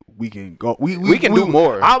like we can go. We can do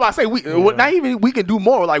more. I was about to say not even we can do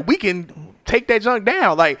more. Like we can take that junk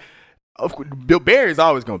down. Like of course, Bill Barry's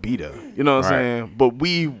always gonna be there. You know what I'm saying? But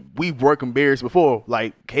we've worked in barriers before.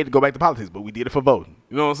 Like hate to go back to politics, but we did it for voting.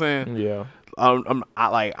 You know what I'm saying? Yeah.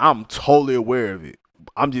 I'm totally aware of it.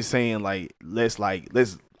 I'm just saying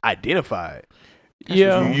let's identify it.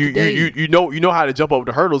 Yeah. You know how to jump over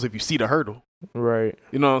the hurdles if you see the hurdle. Right.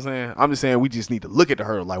 You know what I'm saying? I'm just saying we just need to look at the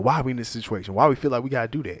hurdle. Like, why are we in this situation? Why we feel like we gotta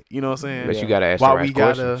do that? You know what I'm saying? But you gotta ask the right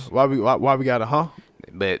questions. Why we gotta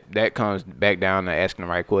But that comes back down to asking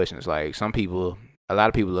the right questions. Like a lot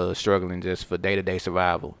of people are struggling just for day-to-day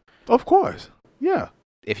survival. Of course. Yeah.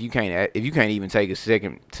 If you can't even take a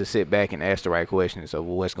second to sit back and ask the right questions of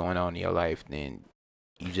what's going on in your life, then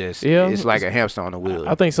you just it's like a hamster on the wheel.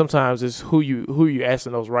 I think sometimes it's who you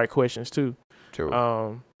asking those right questions to.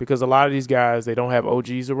 True. Because a lot of these guys, they don't have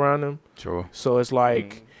OGs around them. True. So it's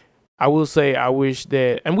like, I will say, I wish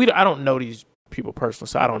that, and I don't know these people personally,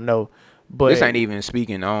 so I don't know. But this ain't even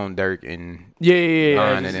speaking on Durk and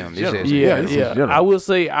Von and them. I will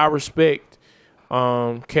say I respect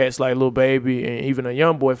cats like Lil Baby and even a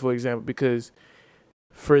YoungBoy, for example, because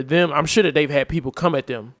for them, I'm sure that they've had people come at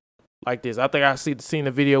them like this. I think I seen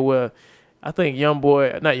a video where I think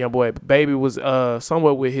Baby was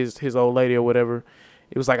somewhere with his old lady or whatever.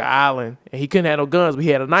 It was like an island, and he couldn't have no guns, but he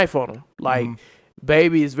had a knife on him. Like,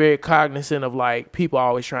 Baby is very cognizant of, like, people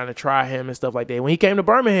always trying to try him and stuff like that. When he came to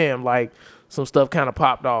Birmingham, like, some stuff kind of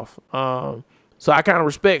popped off. So I kind of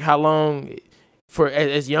respect how long, for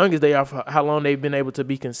as young as they are, for how long they've been able to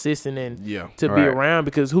be consistent and to be around,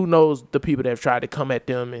 because who knows the people that have tried to come at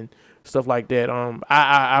them and stuff like that.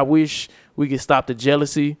 I wish we could stop the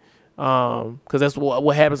jealousy. Because that's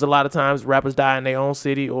what happens a lot of times. Rappers die in their own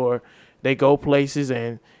city or they go places,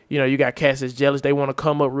 and you got cats that's jealous. They want to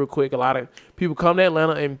come up real quick. A lot of people come to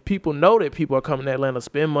Atlanta, and people know that people are coming to Atlanta,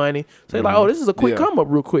 spend money. So they're like, oh, this is a quick come up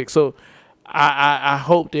real quick. So I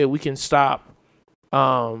hope that we can stop.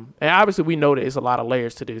 And obviously we know that it's a lot of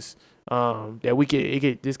layers to this.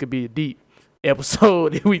 That this could be a deep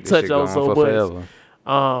episode that we touch on so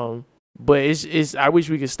much. But it's I wish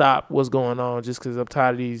we could stop what's going on, just because I'm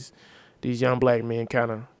tired of these young black men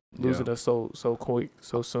kind of losing us so quick,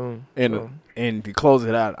 so soon. And to close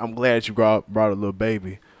it out, I'm glad you brought a Lil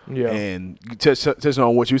Baby. Yeah. And you touched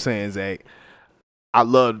on what you're saying, Zach. I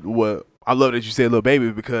love that you said Lil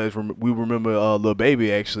Baby, because we remember Lil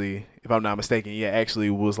Baby, actually, if I'm not mistaken, actually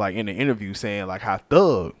was like in the interview saying like how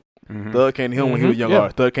Thug came to him when he was young.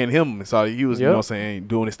 Thug came to him and saw he was, you know what I'm saying,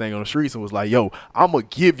 doing this thing on the streets, and was like, yo, I'm going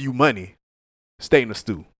to give you money. Stay in the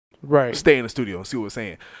stew. Right. stay in the studio and see what we're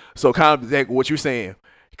saying. So kind of exactly what you're saying.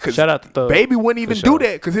 Cause Shout out to Thug. Baby wouldn't even sure. do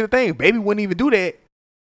that. Because here's the thing, Baby wouldn't even do that.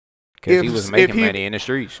 Because he if- was if making he- money in the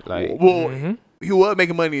streets. Like, Well, Mhm. he was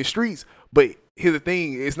making money in the streets, but here's the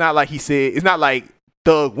thing: it's not like he said. It's not like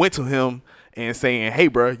Thug went to him and saying, "Hey,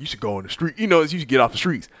 bro, you should go on the street. You know, you should get off the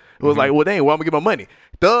streets." It was like, well, dang, where I'm gonna get my money?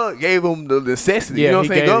 Thug gave him the necessity. Yeah, you know what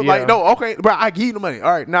I'm he saying? gave- Go, like, yeah. no, okay, bro, I give you the money.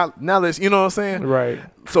 All right, now let's. You know what I'm saying? Right.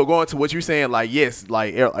 So going to what you're saying, like, yes,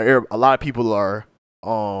 like a lot of people are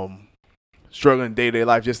struggling day to day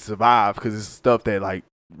life just to survive because it's stuff that like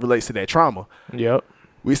relates to that trauma. Yep.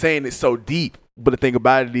 We're saying it's so deep, but the thing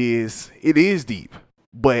about it is deep.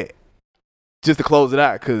 But just to close it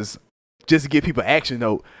out, because just to give people action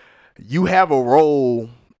note, you have a role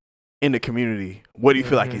in the community. What do you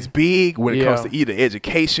feel like is big when it comes Yeah. to either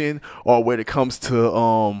education or when it comes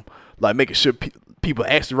to like making sure people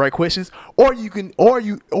ask the right questions, or you can, or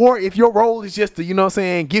if your role is just to, you know what I'm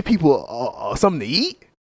saying, give people something to eat.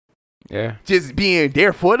 yeah. Just being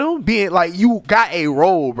there for them, being like you got a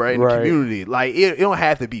role, bro, in the Right. community. Like it don't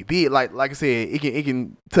have to be big. Like I said, it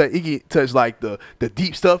can touch like the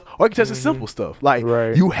deep stuff, or it can touch the simple stuff. Like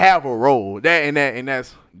Right. you have a role.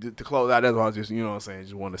 That's to close out. That's what I was just, you know what I'm saying.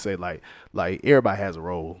 Just want to say like everybody has a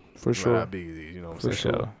role For no matter sure. how big it is. You know what I'm For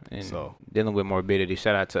saying. sure. And So dealing with morbidity,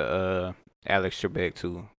 shout out to Alex Trebek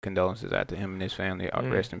too. Condolences out to him and his family.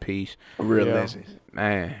 Rest in peace. real Yeah. legend.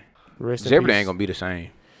 Man, Rest in Jeopardy peace. ain't gonna be the same.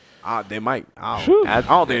 They might. I Whew.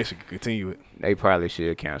 don't think they should continue it. They probably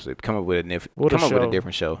should cancel it. Come up with a What a come up with a show.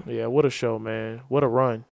 different show Yeah, what a show, man. What a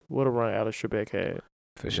run. What a run Alex Trebek had.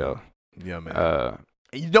 for sure. Yeah, man.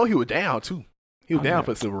 And you know he was down too. He was Oh, down yeah.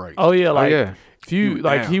 for civil rights. Oh yeah, like yeah, if you He was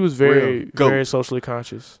like down. he was Real very goat. very socially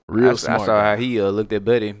conscious. Real I smart. saw how he looked at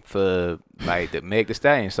Buddy for like the Meg Thee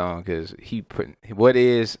Stallion song because he put what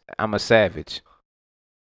is I'm a savage.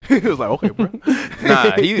 he was like, okay, bro.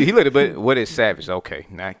 Nah, he looked at Buddy. What is savage? Okay,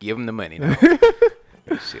 now give him the money. Now.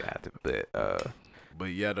 Shit, out the But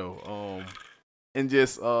yeah, though, and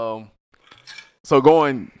just so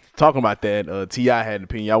talking about that, T.I. had an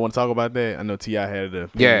opinion. Y'all want to talk about that? I know T.I. had an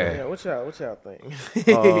opinion. Yeah. what y'all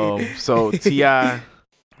think? So T.I.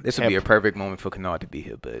 This would be a perfect moment for Kennard to be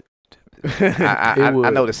here, but It I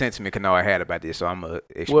would. know the sentiment Kennard had about this, so I'm gonna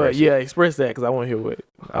express Well, it. yeah, express that because I want to hear what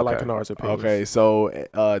I like Okay. Kennard's opinion. Okay, so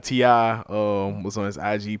T.I. was on his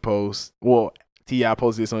IG post. Well, T.I.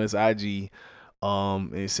 posted this on his IG.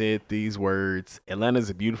 And it said these words: Atlanta is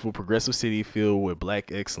a beautiful, progressive city filled with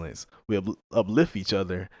black excellence. We uplift each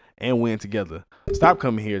other and win together. Stop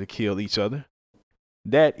coming here to kill each other.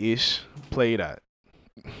 That ish played out.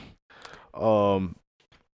 And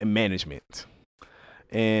management.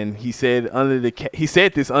 And he said he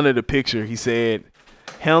said this under the picture. He said,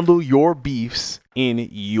 "Handle your beefs in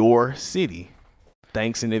your city.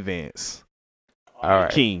 Thanks in advance." All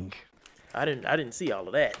right. King. I didn't see all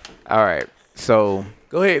of that. All right. So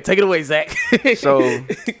Go ahead, take it away, Zach. So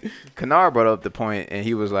Kennard brought up the point, and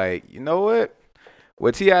he was like, "You know what?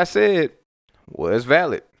 What T.I. said was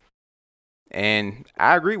valid," and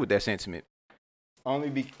I agree with that sentiment.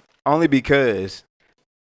 Only because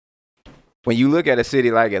when you look at a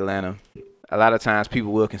city like Atlanta, a lot of times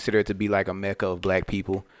people will consider it to be like a mecca of black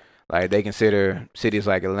people. Like they consider cities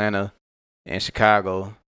like Atlanta and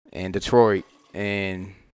Chicago and Detroit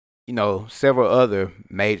and several other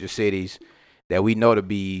major cities that we know to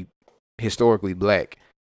be historically black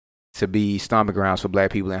to be stomping grounds for black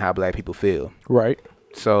people and how black people feel. Right.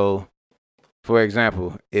 So, for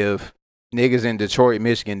example, if niggas in Detroit,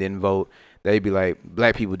 Michigan didn't vote, they'd be like,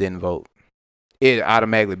 black people didn't vote. It'd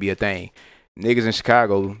automatically be a thing. Niggas in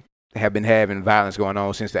Chicago have been having violence going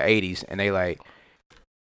on since the 80s, and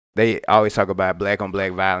they always talk about black on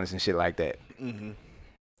black violence and shit like that. Mm-hmm.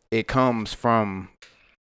 It comes from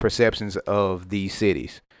perceptions of these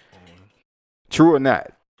cities. True or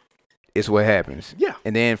not, it's what happens. Yeah.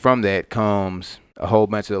 And then from that comes a whole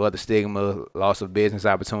bunch of other stigma, loss of business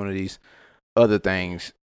opportunities, other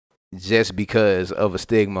things, just because of a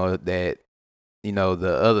stigma that,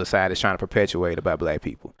 the other side is trying to perpetuate about black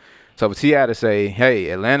people. So for T.I. to say, hey,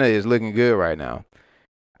 Atlanta is looking good right now,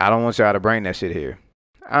 I don't want y'all to bring that shit here.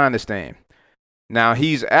 I understand. Now,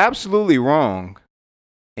 he's absolutely wrong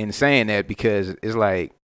in saying that because it's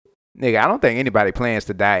like, nigga, I don't think anybody plans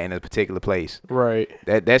to die in a particular place. Right.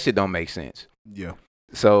 That shit don't make sense. Yeah.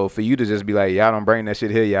 So for you to just be like, y'all don't bring that shit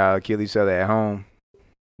here, y'all kill each other at home,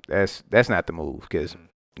 that's not the move because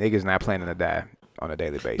niggas not planning to die on a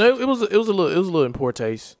daily basis. No, it was a little in poor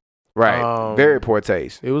taste. Right. Very poor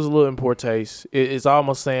taste. It was a little in poor taste. It's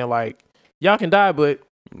almost saying like, y'all can die, but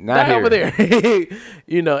Not die here. over there.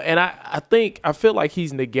 And I feel like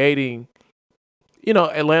he's negating,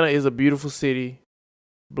 Atlanta is a beautiful city.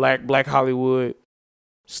 Black Hollywood.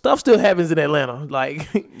 Stuff still happens in Atlanta. Like,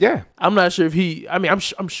 Yeah. I'm not sure if he. I mean,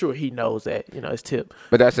 I'm sure he knows that. It's Tip.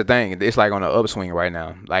 But that's the thing. It's like on the upswing right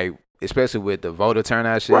now. Like, especially with the voter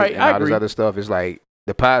turnout shit Right, and I all this agree. other stuff. It's like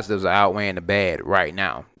the positives are outweighing the bad right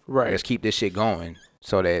now. Right. Let's keep this shit going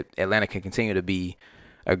so that Atlanta can continue to be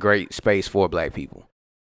a great space for black people.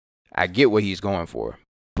 I get what he's going for,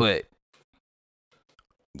 but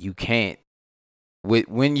you can't.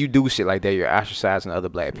 When you do shit like that, you're ostracizing other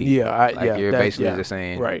black people. Yeah, You're basically just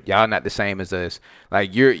saying, right. y'all not the same as us.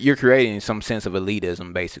 Like you're creating some sense of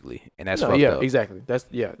elitism, basically, and that's fucked up. Exactly. That's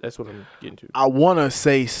what I'm getting to. I want to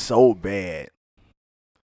say so bad,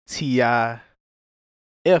 T.I.,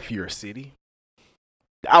 F your city.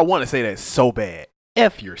 I want to say that so bad.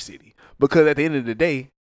 F your city. Because at the end of the day,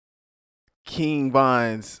 King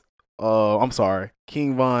Von's son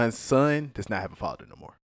does not have a father no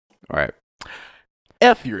more. All right.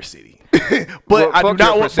 F your city. But Well, I do fuck not your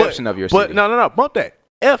want perception of your but city. no, bump that.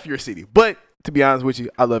 F your city. But to be honest with you,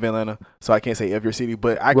 I love Atlanta, so I can't say F your city.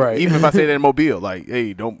 But Right. even if I say that in Mobile, like,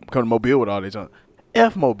 hey, don't come to Mobile with all that junk.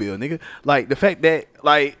 F Mobile, nigga. Like the fact that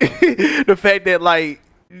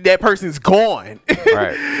that person's gone.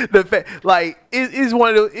 Right. The fact, like, it's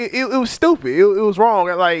one of the, it was stupid. It was wrong.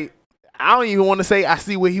 Like, I don't even want to say I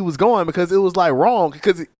see where he was going because it was like wrong.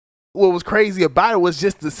 Because what was crazy about it was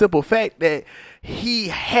just the simple fact that he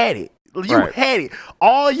had it. You Right. had it.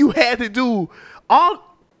 All you had to do,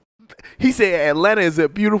 he said Atlanta is a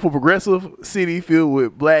beautiful, progressive city filled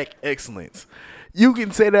with black excellence. You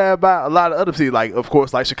can say that about a lot of other cities, like, of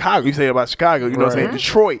course, like Chicago. You say it about Chicago, you know what I'm saying? Right.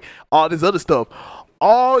 Detroit, all this other stuff.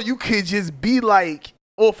 All you could just be like,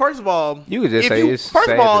 well, first of all, You could just if say it's first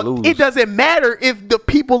sad of all, to lose. it doesn't matter if the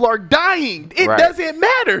people are dying. It Right. doesn't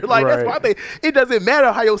matter. Like, that's Right. my thing. It doesn't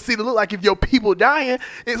matter how your city look like if your people dying.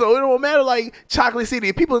 And so it don't matter like Chocolate City.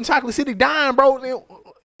 If people in Chocolate City dying, bro, then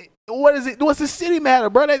what is it? What's the city matter,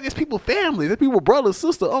 bro? It's people families. It's people brothers,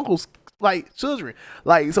 sisters, uncles, like children.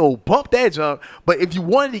 Like, so bump that jump. But if you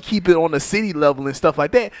wanted to keep it on the city level and stuff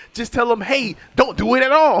like that, just tell them, hey, don't do it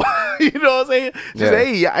at all. You know what I'm saying? Just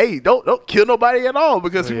Yeah. hey, don't kill nobody at all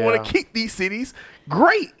because we want Yeah. to keep these cities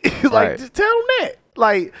great. Like, Right. just tell them that.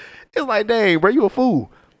 Like, it's like, dang, bro, you a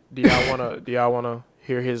fool. Do y'all wanna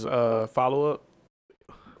hear his follow up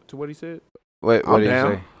to what he said? What I'm did down.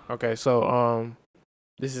 you say? Okay, so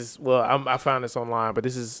this is I found this online, but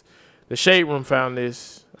this is the Shade Room found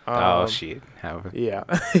this. Oh shit. How- Yeah.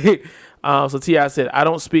 So T.I. said, I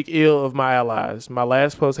don't speak ill of my allies. My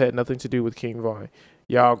last post had nothing to do with King Von.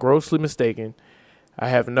 Y'all grossly mistaken. I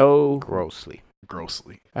have no Grossly.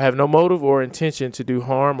 motive or intention to do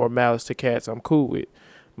harm or malice to cats I'm cool with.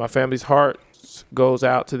 My family's heart goes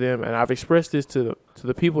out to them, and I've expressed this to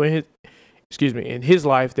the people in his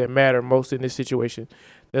life that matter most in this situation.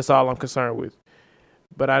 That's all I'm concerned with.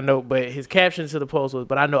 But his caption to the post was,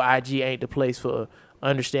 but I know IG ain't the place for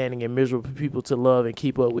understanding and miserable people to love and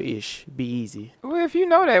keep up with ish. Be easy. Well, if you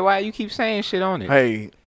know that, why you keep saying shit on it? Hey,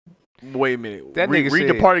 wait a minute. That read nigga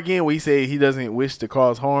the said- part again where he said he doesn't wish to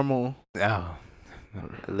cause harm on. Oh,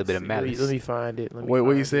 a little bit of Let me malice. find it. Wait,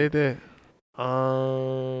 where you said that?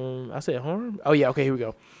 I said harm. Oh yeah, okay, here we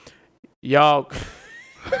go. Y'all,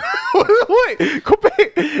 Wait, go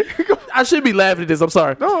back. I should be laughing at this. I'm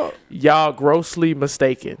sorry. No. Y'all grossly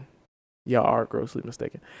mistaken. Y'all are grossly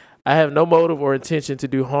mistaken. I have no motive or intention to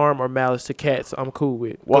do harm or malice to cats I'm cool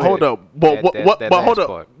with. Well, Go hold ahead. up. But That hold last up.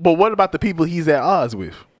 part. But what about the people he's at odds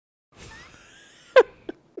with?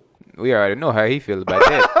 We already know how he feels about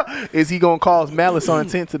that. Is he gonna cause malice or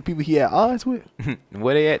intent to the people he at odds with?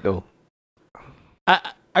 Where they at though? I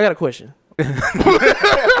got a question.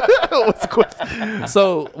 What's the question?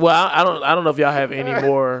 So, well, I don't know if y'all have any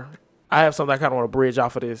more. I have something I kind of want to bridge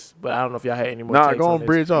off of this, but I don't know if y'all had any more. Nah, takes go on, this.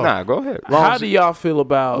 bridge off. Nah, go ahead. How do y'all feel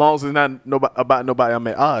about? As long as it's not about nobody I'm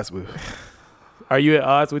at odds with. Are you at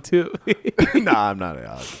odds with Tip? Nah, I'm not at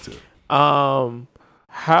odds with.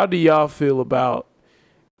 How do y'all feel about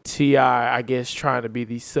T.I., I guess, trying to be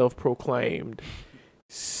the self-proclaimed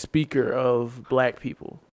speaker of black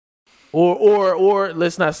people? Or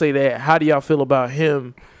let's not say that. How do y'all feel about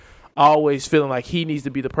him always feeling like he needs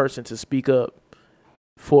to be the person to speak up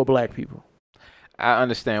for black people? I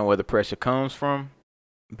understand where the pressure comes from,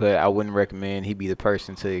 but I wouldn't recommend he be the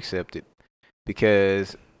person to accept it.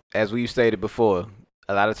 Because, as we've stated before,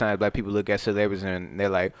 a lot of times black people look at celebrities and they're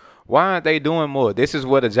like, why aren't they doing more? This is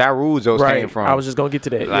where the Ja Rule jokes came from. I was just going to get to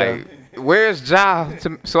that. Like, where's Ja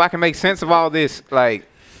so I can make sense of all this? Like,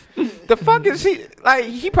 the fuck is he? Like,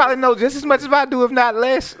 he probably knows just as much as I do, if not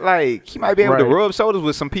less. Like, he might be able to Right. rub shoulders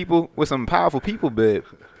with some people, with some powerful people, but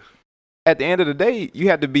at the end of the day, you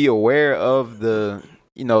have to be aware of the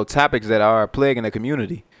topics that are plaguing the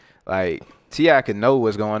community. Like T.I. can know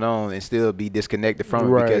what's going on and still be disconnected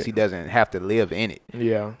from it because he doesn't have to live in it.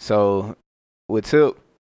 Yeah. So with Tip,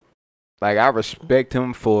 like I respect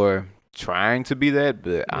him for trying to be that,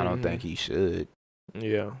 but I don't think he should.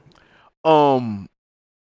 Yeah.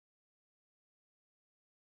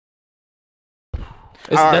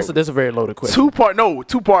 That's a very loaded question.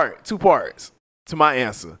 Two parts to my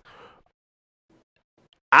answer.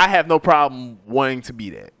 I have no problem wanting to be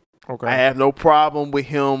that. Okay. I have no problem with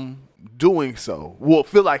him doing so. Well,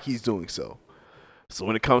 feel like he's doing so. So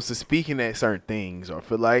when it comes to speaking at certain things, or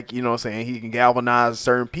feel like, you know what I'm saying, he can galvanize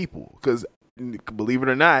certain people. Because believe it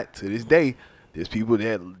or not, to this day, there's people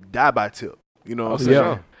that die by Tip. You know what I'm saying?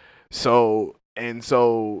 Yeah. So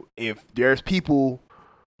if there's people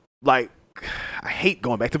like, I hate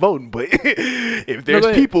going back to voting, but if there's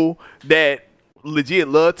people that legit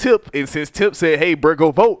love Tip, and since Tip said, "Hey, bro, go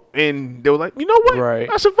vote," and they were like, "You know what? Right.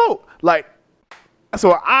 I should vote." Like,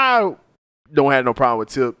 so I don't have no problem with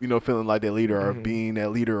Tip, feeling like that leader or being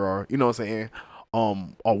that leader, or you know what I'm saying,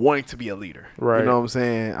 or wanting to be a leader. Right. You know what I'm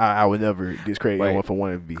saying? I would never discredit anyone for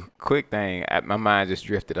wanting to be. Quick thing, my mind just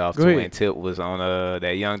drifted off Go to ahead. when Tip was on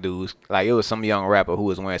that young dude's, like it was some young rapper who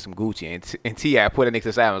was wearing some Gucci, and T.I. put it next to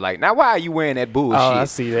the side and was like, "Now why are you wearing that bullshit?" Oh, I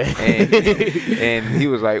see that. and he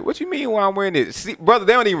was like, "What you mean why I'm wearing this? See, brother,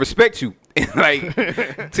 they don't even respect you."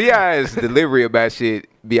 Like T.I.'s delivery about shit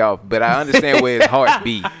be off, but I understand where his heart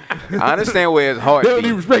be. They don't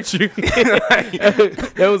even respect you.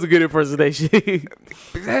 That was a good impersonation.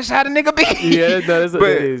 That's how the nigga be. Yeah, no,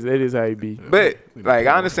 that is how he be. But like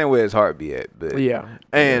I understand where his heart be at. But Yeah.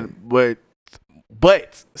 And but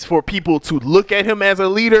for people to look at him as a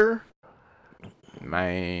leader,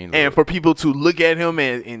 man, and for people to look at him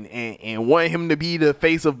and want him to be the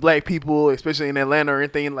face of black people, especially in Atlanta or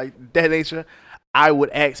anything like that nature, I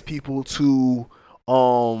would ask people to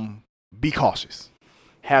be cautious,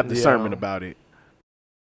 have discernment about it.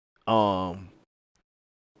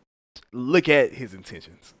 Look at his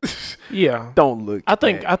intentions. Yeah. Don't look. I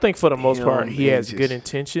think for the most part him he has and good just-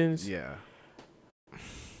 intentions. Yeah.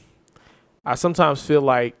 I sometimes feel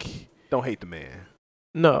like Don't hate the man.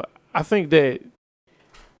 no, I think that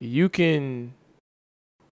you can,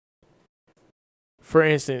 for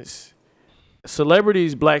instance,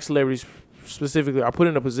 black celebrities specifically, are put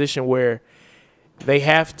in a position where they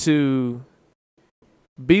have to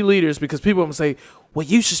be leaders because people will say, well,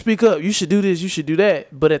 you should speak up, you should do this, you should do that.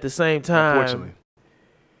 But at the same time, Unfortunately.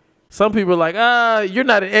 some people are like, you're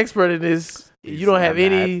not an expert in this. You don't have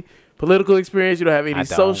any political experience. You don't have any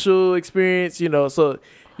social experience, so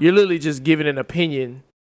you're literally just giving an opinion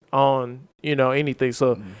on, anything.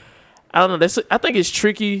 So I don't know. I think it's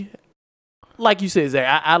tricky. Like you said,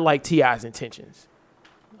 Zach, I like T.I.'s intentions.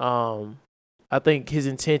 I think his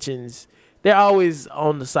intentions, they're always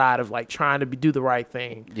on the side of like trying to do the right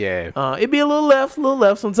thing. Yeah. It'd be a little left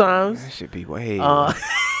sometimes. That should be way.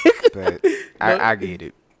 But I get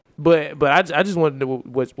it. But I just wanted to know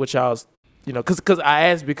what y'all's, because I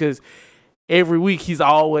asked because every week he's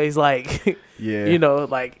always like,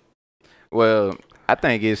 like. Well, I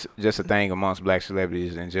think it's just a thing amongst black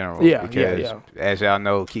celebrities in general. Yeah, because as y'all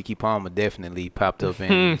know, Keke Palmer definitely popped up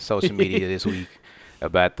in social media this week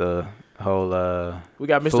about the whole we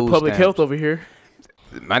got Mr. food Public stamps. Health over here.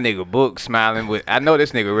 My nigga Book smiling with. I know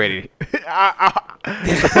this nigga ready.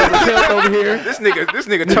 Mr. Public Health over here. This nigga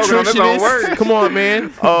choking on his own Nutritionist. words. Come on,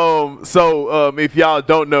 man. So if y'all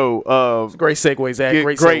don't know, Great segue, Zach.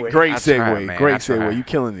 Great great segue. segue, man. great I try. segue. You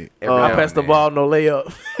killing it. I passed the ball, no layup.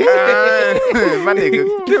 My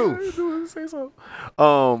nigga, too. Say so.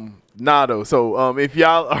 Nah though. So if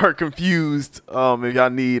y'all are confused, if y'all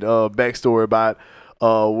need a backstory about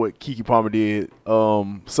what Keke Palmer did,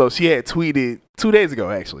 so she had tweeted 2 days ago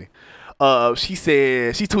actually. She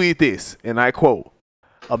tweeted this, and I quote: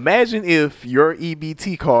 "Imagine if your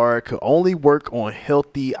EBT card could only work on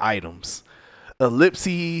healthy items.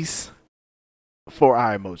 Ellipses for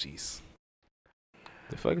eye emojis.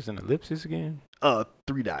 The fuck is an ellipsis again?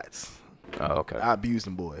 3 dots. Oh, okay. I abuse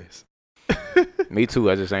them boys. Me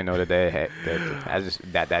too. I just ain't know that had that. I just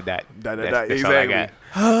that. That's exactly. all I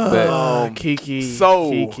got. Keke.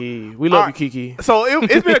 So Keke. We love you, Keke. So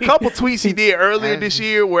it's been a couple tweets she did earlier this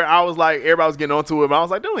year where I was like, everybody was getting onto it, and I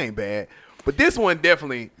was like, that ain't bad. But this one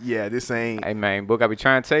definitely, this ain't. Hey man, Book, I be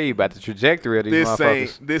trying to tell you about the trajectory of these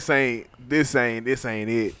motherfuckers. This ain't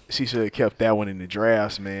it. She should have kept that one in the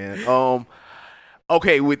drafts, man.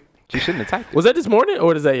 Okay, You shouldn't have typed it. Was that this morning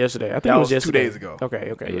or was that yesterday? I think that it was was 2 yesterday. days ago. Okay,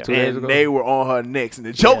 yeah. 2 days ago? And they were on her necks, and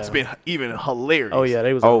the joke's been even hilarious. Oh yeah,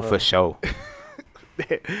 they was. Oh, on for her. sure.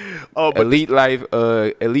 that. But Elite Life,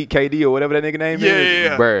 Elite KD or whatever that nigga name Yeah, is. yeah,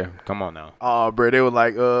 yeah. Bruh, come on now. bro, they were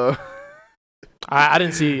like, I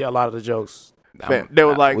didn't see a lot of the jokes. they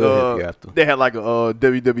were like, we'll hit you after. they had like a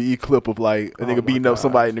WWE clip of like a Oh nigga my beating up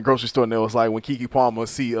somebody gosh. in the grocery store, and it was like when Keke Palmer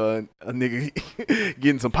see a nigga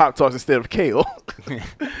getting some Pop-Tarts instead of kale.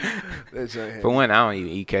 That joint had- For one, I don't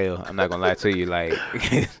even eat kale. I'm not gonna lie to you. Like,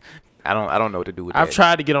 I don't know what to do with I've that.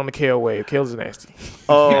 tried to get on the kale wave. Kale's nasty.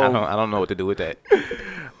 I Um, don't know what to do with that.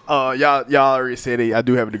 y'all already said it. I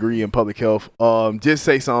do have a degree in public health. Just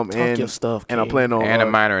say something, Talk your and stuff. and I'm King. planning on And a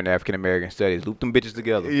minor in African American studies. Loop them bitches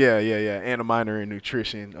together. Yeah, and a minor in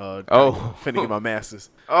nutrition. Oh. finna get my master's.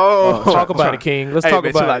 Oh, Talk about it, King. Let's Hey, talk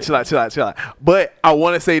man, about it. chill out. But I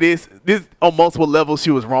want to say this on multiple levels, she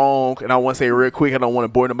was wrong, and I want to say real quick. I don't want to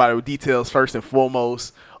bore nobody with details. First and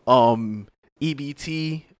foremost,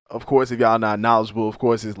 EBT. Of course, if y'all not knowledgeable, of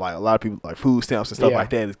course, it's like a lot of people like food stamps and stuff Yeah. like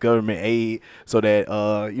that. It's government aid, so that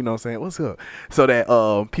you know what I'm saying. What's up? So that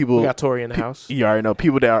people We got Tori in the house. you already know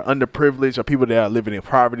people that are underprivileged or people that are living in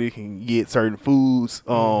poverty can get certain foods,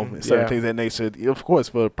 and certain yeah. things of that nature. Of course,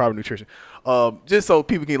 for proper nutrition, just so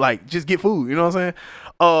people can like just get food. You know what I'm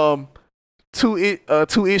saying?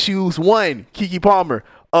 Two issues. One, Keke Palmer.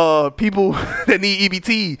 People that need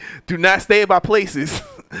EBT do not stay by places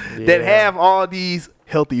that Yeah. have all these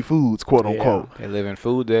healthy foods, quote Yeah. unquote. They live in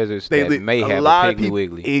food deserts They that may have a of Piggly people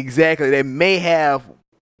Wiggly. exactly. They may have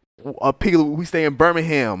a Piggly. We stay in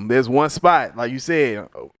Birmingham. There's one spot, like you said.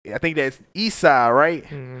 I think that's East Side, right?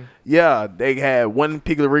 Mhm. Yeah, they had one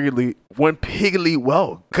Piggly Wiggly.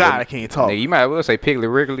 Well, God, I can't talk. Nigga, you might as well say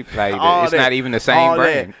Piggly Wiggly. Like, All it's that- not even the same all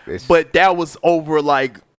brand. that. It's- But that was over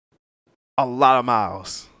like a lot of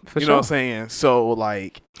miles. For you know what I'm sure. saying? So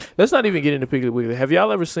like, Let's not even get into Piggly Wiggly. Have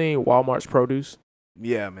y'all ever seen Walmart's produce?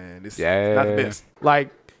 yeah, man, this Yeah. is not the best. Like,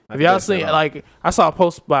 Not have the y'all best seen? at all. Like, I saw a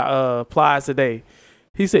post by Plies today.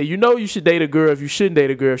 He said, "You know, you should date a girl if you shouldn't date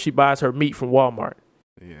a girl if she buys her meat from Walmart."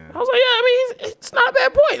 I Yeah. was like, "Yeah, I mean, it's not a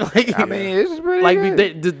bad point." Like, I mean, it's pretty like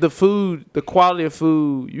good. the food, the quality of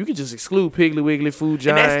food, you can just exclude Piggly Wiggly, Food And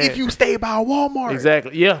Giant. that's if you stay by Walmart.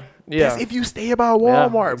 exactly, yeah. That's if you stay by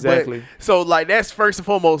Walmart. exactly. But, so like that's first and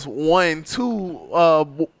foremost. One, two,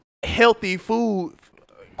 healthy food,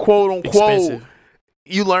 quote unquote. Expensive.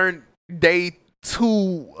 You learn day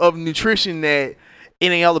 2 of nutrition that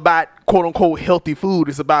it ain't all about quote unquote healthy food.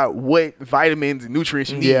 It's about what vitamins and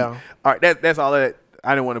nutrients you need. Yeah. All right, that's all that.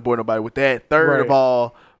 I didn't want to bore nobody with that. Third of Right.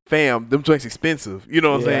 all, fam, them joints expensive. You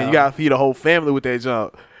know what I'm saying? Yeah. You gotta feed a whole family with that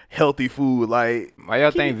junk. Healthy food, like Why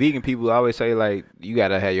y'all think vegan people always say, like, you got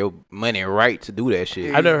to have your money right to do that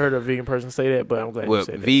shit? I've never heard a vegan person say that, but I'm glad you Well,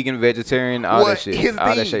 said that. vegan, vegetarian, all Well, that shit. here's the All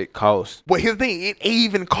that thing. shit costs. But here's the thing, it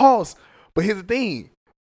even costs. But here's the thing,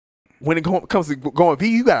 when it comes to going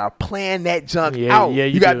vegan, you gotta plan that junk Yeah, out. yeah,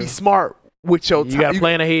 you you gotta do. be smart with your time. You got to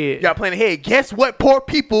plan ahead. You gotta plan ahead. Guess what? Poor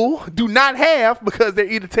people do not have because they're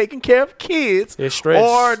either taking care of kids They're stressed.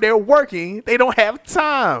 or they're working. They don't have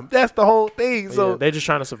time. That's the whole thing. So Yeah, they're just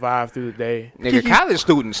trying to survive through the day. Nigga, college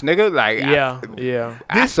students, nigga. Like, Yeah.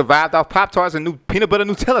 I survived off Pop-Tarts and new peanut butter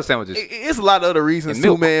Nutella sandwiches. it's a lot of other reasons And too,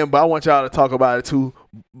 milk. man. But I want y'all to talk about it too,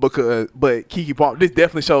 but Keke Palmer, this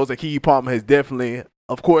definitely shows that Keke Palmer has definitely,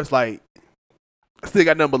 of course, like still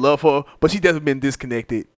got nothing but love for her, but she's definitely been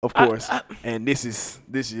disconnected, of course. And this is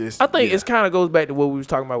I think yeah. it's kind of goes back to what we was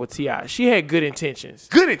talking about with T.I. She had good intentions.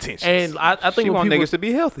 good intentions. And I think She when want people, niggas to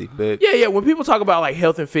be healthy, but yeah, when people talk about like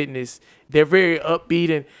health and fitness, they're very upbeat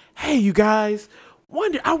and, hey, you guys,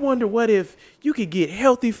 I wonder what if you could get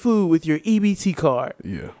healthy food with your EBT card.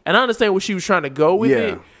 yeah, And I understand what she was trying to go with Yeah.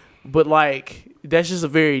 it, but like that's just a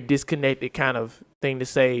very disconnected kind of thing to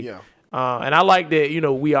say. yeah. And I like that,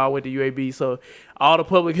 we all went to UAB, so all the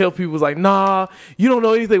public health people was like, nah, you don't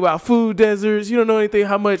know anything about food deserts. You don't know anything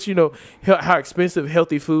how much, how expensive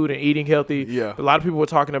healthy food and eating healthy. Yeah. A lot of people were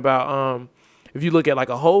talking about, if you look at like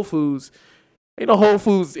a Whole Foods, ain't no Whole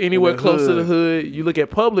Foods anywhere the close to the hood. hood. You look at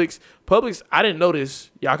Publix, I didn't know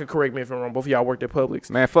this. Y'all can correct me if I'm wrong. Both of y'all worked at Publix.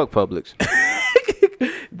 man, fuck Publix.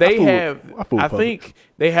 They fool- have, I fool I Publix. think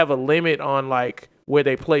they have a limit on like where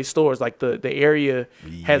they place stores. Like the area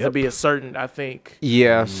has to Yep. be a certain, I think.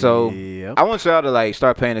 Yeah, so Yep. I want y'all to like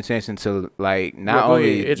start paying attention to like not Yeah, go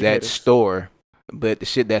only ahead, educate that us. store, but the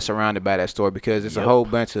shit that's surrounded by that store because it's a Yep. whole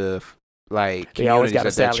bunch of like They always communities got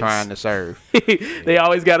that a they're Sally's. trying to serve. They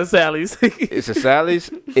always got a Sally's. It's a Sally's,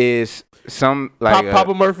 is some like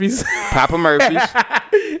Papa Murphy's. Papa Murphy's.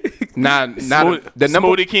 Not the number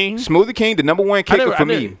Smoothie King. Smoothie King. The number one kicker never- for I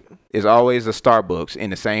me never- is always a Starbucks in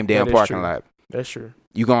the same damn That is parking true. lot. That's true.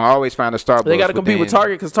 You gonna always find a Starbucks. They got to compete with within-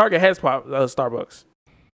 Target because Target has Starbucks.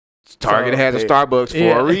 Target has a Starbucks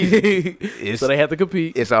for a reason. So they have to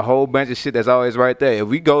compete. It's a whole bunch of shit that's always right there. If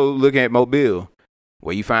we go look at Mobile,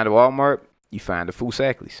 where you find a Walmart, you find the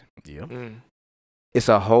Foosackleys. Yeah. It's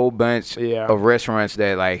a whole bunch Yeah. of restaurants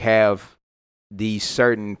that like have these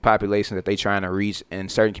certain populations that they trying to reach and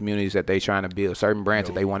certain communities that they trying to build, certain brands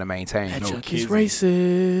that they want to maintain. That No junk is kids.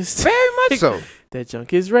 racist. Very much so. That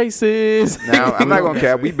junk is racist. Now, I'm not going to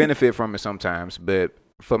cap. We benefit from it sometimes. But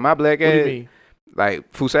for my black What do you ass, mean?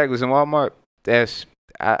 like Foosackleys and Walmart,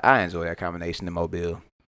 I enjoy that combination in Mobile.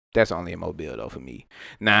 That's only in Mobile, though, for me.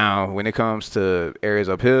 Now, when it comes to areas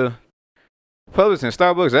up here, Publix and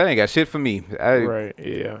Starbucks, that ain't got shit for me. Right.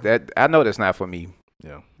 Yeah. I know that's not for me.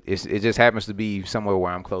 Yeah. It just happens to be somewhere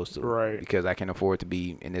where I'm close to. Right. Because I can afford to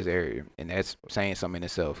be in this area. And that's saying something in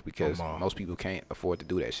itself because Come on. most people can't afford to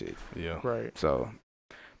do that shit. Yeah. Right. So,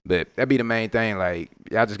 but that'd be the main thing. Like,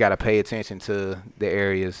 y'all just got to pay attention to the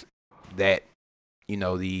areas that, you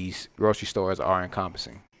know, these grocery stores are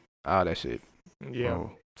encompassing. All that shit. Yeah.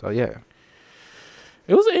 Oh. So, yeah.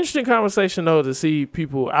 It was an interesting conversation though to see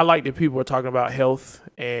people. I like that people are talking about health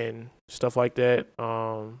and stuff like that.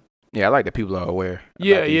 Yeah, I like that people are aware.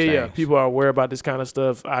 Yeah. about these things. People are aware about this kind of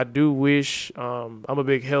stuff. I do wish. I'm a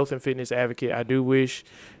big health and fitness advocate. I do wish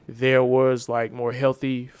there was like more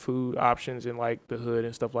healthy food options in like the hood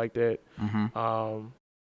and stuff like that. Mm-hmm.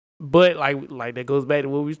 But like that goes back to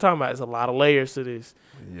what we was talking about. It's a lot of layers to this.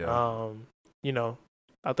 Yeah. You know,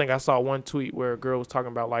 I think I saw one tweet where a girl was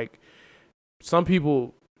talking about like some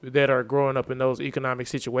people that are growing up in those economic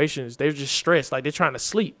situations, they're just stressed. Like they're trying to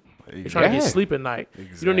sleep. They're trying to get sleep at night. You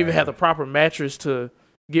don't even have the proper mattress to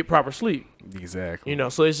get proper sleep. Exactly. You know,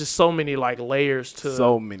 so it's just so many like layers to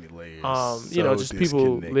so many layers. you know, just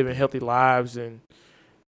people living healthy lives and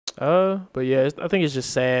but yeah, I think it's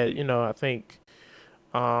just sad. You know, I think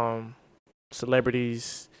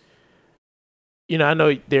celebrities, you know, I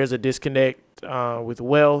know there's a disconnect with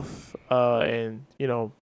wealth and, you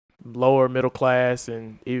know, lower middle class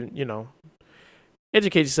and even, you know,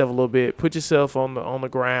 educate yourself a little bit, put yourself on the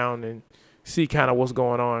ground and see kind of what's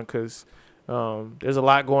going on because there's a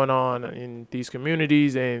lot going on in these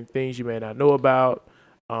communities and things you may not know about.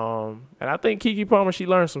 And I think Keke Palmer, she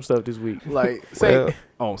learned some stuff this week. Like, say, Well-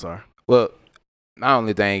 oh, I'm sorry. Well, my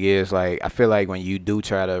only thing is, like, I feel like when you do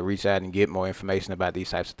try to reach out and get more information about these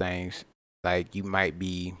types of things, like, you might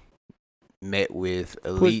be met with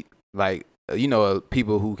elite, like, you know,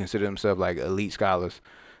 people who consider themselves, like, elite scholars.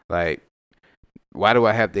 Like, why do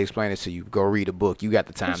I have to explain it to you? Go read a book. You got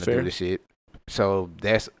the time That's to fair. do this shit. So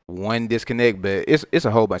that's one disconnect, but it's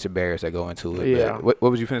a whole bunch of barriers that go into it. Yeah. But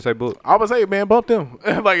what was you finna say, Book? I would say, man, bump them.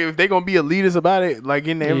 Like, if they gonna be elitist about it, like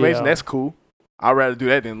getting the information, Yeah. that's cool. I'd rather do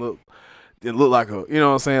that than look like a, you know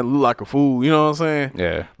what I'm saying, look like a fool. You know what I'm saying?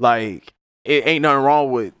 Yeah. Like, it ain't nothing wrong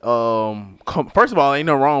with first of all, ain't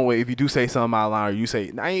nothing wrong with if you do say something out of line or you say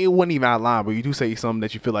it wasn't even out of line, but you do say something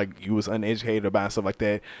that you feel like you was uneducated about and stuff like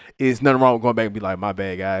that. It's nothing wrong with going back and be like, my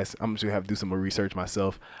bad, guys. I'm just gonna have to do some more research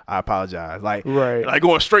myself. I apologize. Like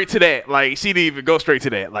going straight to that. Like, she didn't even go straight to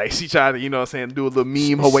that. Like, she tried to, you know what I'm saying, do a little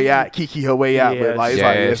meme her way out, Kiki her way out, but like it's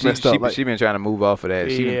like it's messed up. Like, she been trying to move off of that.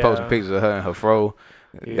 She been Yeah. posting pictures of her and her fro.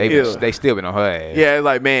 Yeah. They still been on her ass. yeah, it's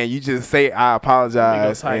like, man, you just say I We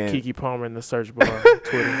apologize. gonna type and- Keke Palmer in the search bar on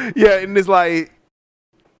Twitter. Yeah, and it's like,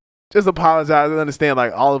 just apologize and understand,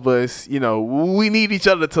 like, all of us, you know, we need each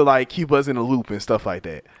other to, like, keep us in the loop and stuff like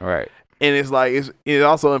that. Right. And it's like, it's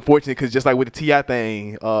also unfortunate because just like with the T.I.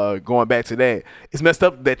 thing, going back to that, it's messed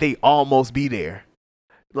up that they almost be there.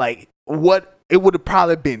 Like, what, it would have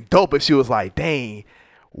probably been dope if she was like, dang,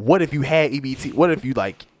 what if you had EBT? What if you,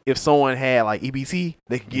 like, if someone had like EBT,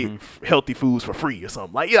 they could get healthy foods for free or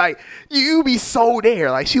something. Like you be so there.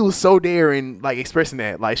 Like, she was so there and like expressing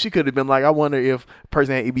that. Like, she could have been like, I wonder if a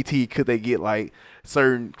person had EBT, could they get like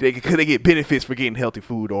could they get benefits for getting healthy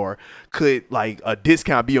food, or could like a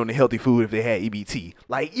discount be on the healthy food if they had EBT?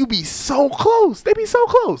 Like, you be so close. They be so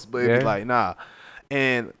close, but it'd be like, nah.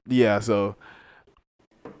 And yeah, so.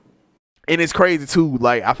 And it's crazy too.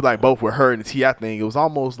 Like, I feel like both with her and the T.I. thing, it was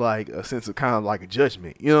almost like a sense of kind of like a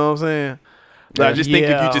judgment. You know what I'm saying? Like, I just think if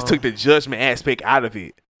you just took the judgment aspect out of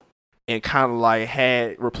it and kind of like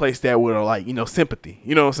had replaced that with a, like, you know, sympathy.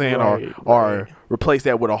 You know what I'm saying? Or replace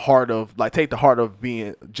that with a heart of, like, take the heart of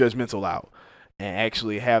being judgmental out and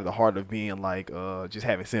actually have the heart of being like just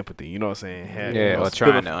having sympathy. You know what I'm saying? Yeah, or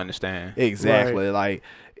trying to understand. Exactly. Right. Like,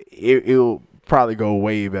 it'll probably go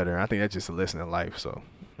way better. I think that's just a lesson in life. So.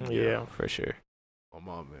 Yeah, for sure. Come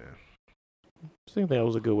on, man. I think that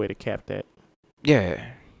was a good way to cap that. Yeah.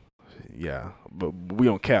 Yeah, but we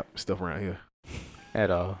don't cap stuff around here. At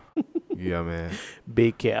all. You Yeah, man.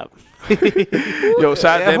 Big cap. Yo,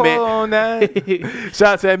 shout out to that man. Hold on now.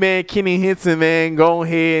 Shout out to that man, Kenny Henson, man. Go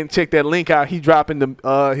ahead and check that link out. He dropping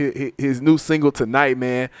his new single tonight,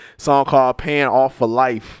 man. Song called "Paying Off for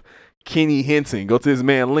Life." Kenny Henson. Go to his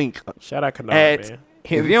man link Shout out Kennard, at man.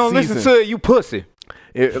 If you don't listen to it, you pussy.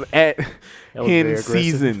 at That was Hen very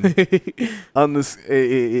Season aggressive. on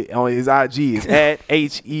his IG is at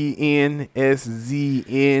HENSZN.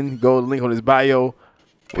 Go to the link on his bio.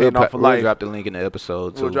 Paying Off for We'll Life. drop the link in the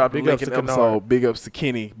episode too. We'll drop the Big link ups in the to episode. Kennard. Big ups to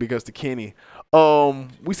Kenny. Big ups to Kenny.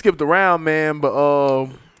 We skipped around, man, but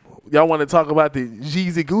y'all want to talk about the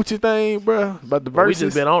Jeezy Gucci thing, bro? About the We verses?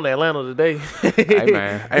 just been on Atlanta today. Hey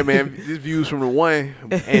man. Hey man, this views from the one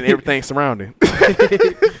and everything surrounding.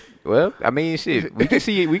 Well, I mean, shit. We can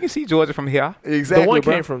see Georgia from here. Exactly, The one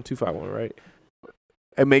bro. came from 251, right?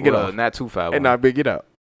 And make it Well, up. not too far. And not big it up.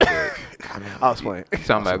 I was playing.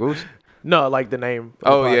 Talking about Gucci. No, like the name.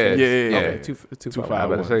 of Oh the yeah, podcast. Yeah. Okay, 251. I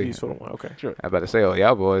about to say. Views for the one. Okay. Sure. I about to say, oh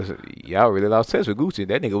y'all boys, y'all really lost touch with Gucci.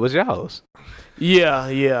 That nigga was y'all's.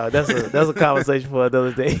 Yeah. That's a conversation for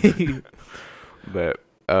another day. But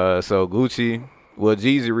so Gucci, well,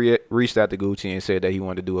 Jeezy reached out to Gucci and said that he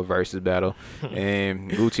wanted to do a versus battle,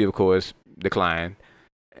 and Gucci, of course, declined.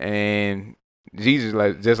 And Jeezy's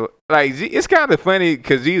it's kind of funny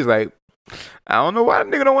because Jeezy's like, I don't know why the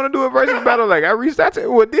nigga don't want to do a versus battle. Like, I reached out to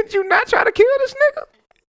him. Well, didn't you not try to kill this nigga?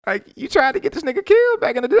 Like, you tried to get this nigga killed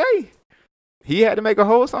back in the day. He had to make a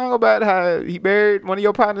whole song about how he buried one of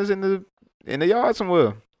your partners in the yard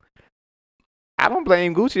somewhere. I don't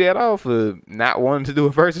blame Gucci at all for not wanting to do a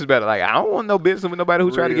versus battle. Like, I don't want no business with nobody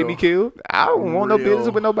who tried to get me killed. I don't want no business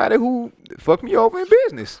with nobody who fucked me over in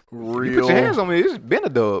business. You put your hands on me, it's been a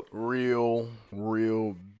dub. Real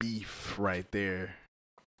beef right there.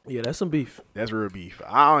 Yeah, that's some beef. That's real beef.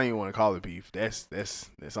 I don't even want to call it beef. That's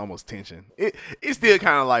almost tension. It's still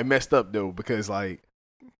kind of like messed up though, because like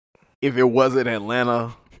if it wasn't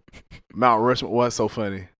Atlanta, Mount Rushmore was so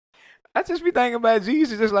funny. I just be thinking about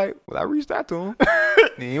Jesus, just like, well, I reached out to him.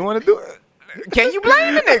 He didn't want to do it. Can you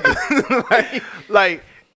blame the nigga? like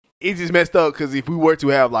it's just messed up because if we were to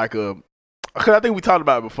have like because I think we talked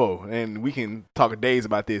about it before, and we can talk days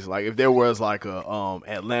about this. Like if there was like a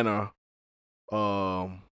Atlanta,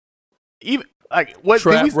 even like what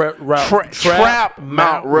Trap, did we, trap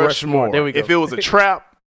Mount Rushmore. There we go. If it was a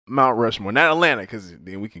trap Mount Rushmore, not Atlanta, because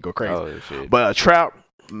then we can go crazy. Oh, shit. But a trap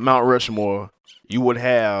Mount Rushmore, you would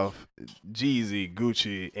have Jeezy,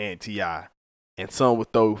 Gucci, and T.I. And some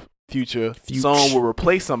would throw Future. Some would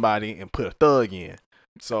replace somebody and put a thug in.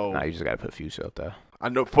 So Nah, you just got to put Future up there. I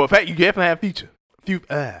know for a fact you definitely have Future.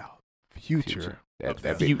 Future.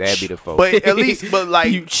 That'd be the focus. But at least, like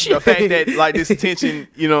Future. the fact that like this tension,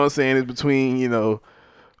 you know what I'm saying, is between,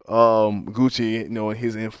 Gucci, and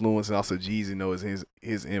his influence, and also Jeezy, is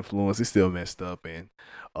his influence. It's still messed up. And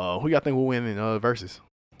who y'all think will win in versus?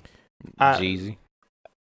 Jeezy.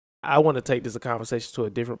 I want to take this conversation to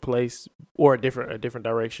a different place or a different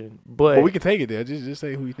direction, but Well, we can take it there. Just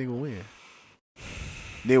say who you think will win.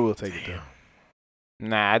 Then we'll take it there.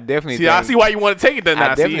 Nah, I definitely See, I see why you want to take it there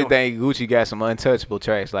now. I definitely think Gucci got some untouchable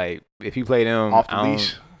tracks. Like, if he play them Off the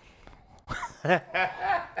leash.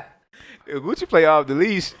 If Gucci play off the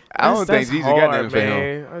leash, I don't think Jeezy got nothing for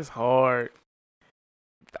him. That's hard.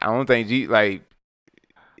 I don't think you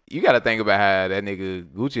got to think about how that nigga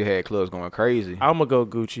Gucci had clubs going crazy. I'm gonna go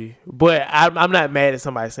Gucci, but I'm not mad at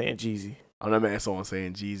somebody saying Jeezy. I'm not mad at someone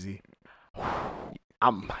saying Jeezy.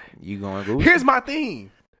 You going Gucci? Here's my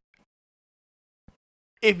thing.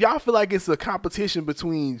 If y'all feel like it's a competition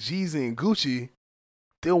between Jeezy and Gucci,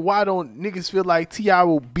 then why don't niggas feel like T.I.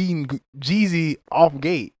 will beat Jeezy off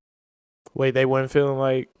gate? Wait, they weren't feeling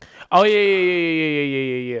like, oh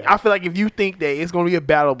yeah. I feel like if you think that it's gonna be a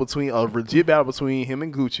legit battle between him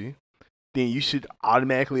and Gucci, then you should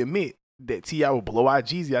automatically admit that T.I. will blow out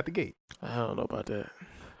Jeezy out the gate. I don't know about that.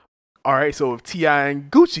 All right, so if T.I.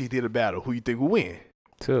 and Gucci did a battle, who you think will win?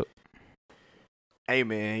 Tip. Hey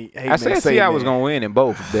man, I said T.I. was gonna win in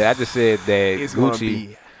both, but I just said that it's gonna Gucci.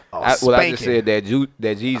 be I just said that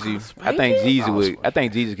Jeezy. I think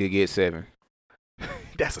Jeezy could get 7.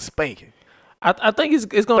 That's a spanking. I think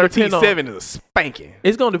it's gonna depend on 13-7 is a spanking.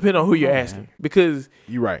 It's gonna depend on who you're asking, because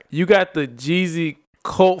You right. you got the Jeezy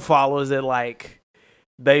cult followers that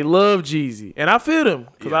they love Jeezy, and I feel them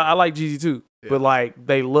because I like Jeezy too. Yeah. But like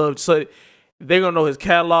they love, so they're gonna know his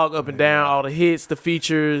catalog up and down, all the hits, the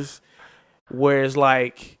features. Whereas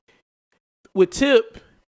like with Tip,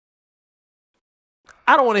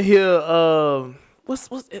 I don't want to hear what's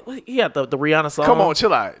he got the Rihanna song. Come on,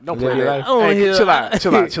 chill out. Don't play Yeah, that. like- I don't wanna Hey, hear- chill out.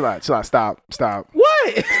 Chill out. Stop.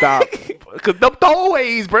 What? Stop. Cause them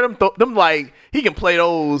throwaways, bro, them like he can play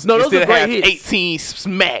those. No, and those still are great have hits. 18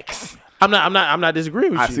 smacks. I'm not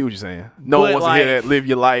disagreeing with I you. see what you're saying. No one But, wants to hear like- that. Live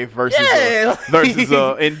your life versus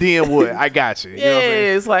Yeah, and then what? I got you. You know what I'm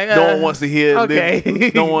saying? it's like No one wants to hear.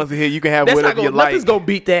 okay. No one wants to hear. You can have That's whatever not you gonna, like. nothing's gonna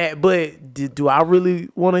beat that. But do I really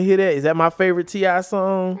want to hear that? Is that my favorite T.I.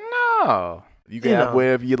 song? No. You can You have know.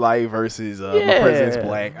 whatever you like versus my Yeah. president's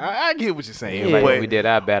black. I get what you're saying. Yeah. Like But, when we did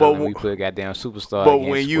our battle but- and we put goddamn superstar but against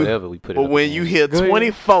when you- whatever we put it but up when you against. hear Go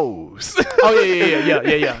ahead. 24s. Oh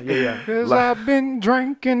yeah. Cause Like- I've been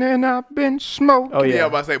drinking and I've been smoking. Oh, yeah. Yeah, I'm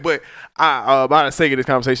about to say, but about the sake of this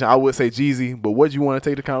conversation, I would say Jeezy. But what do you want to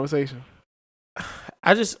take the conversation?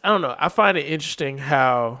 I don't know. I find it interesting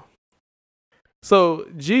how. So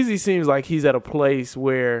Jeezy seems like he's at a place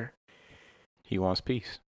where He wants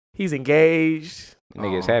peace. he's engaged,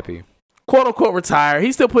 Nigga's Oh. happy. quote unquote retired.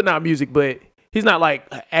 He's still putting out music, but he's not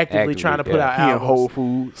like actively trying to put yeah. out He in albums. Whole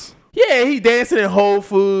Foods. Yeah, he dancing in Whole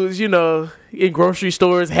Foods, in grocery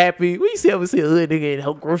stores, happy. We see a hood nigga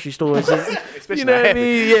in grocery stores, just, Especially you know what I happy.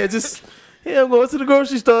 mean? Yeah, just I'm going to the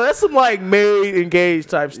grocery store. That's some like married, engaged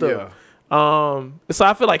type stuff. So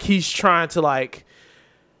I feel like he's trying to like,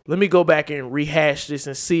 let me go back and rehash this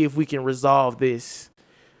and see if we can resolve this.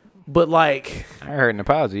 But like I ain't heard an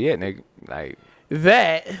apology yet, nigga. Like,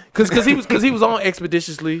 that, because he was on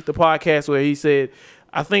Expeditiously, the podcast where he said,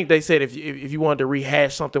 I think they said if you wanted to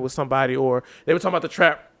rehash something with somebody, or they were talking about the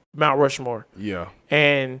trap Mount Rushmore, Yeah.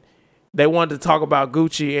 and they wanted to talk about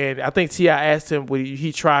Gucci, and I think T.I. asked him would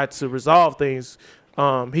he tried to resolve things.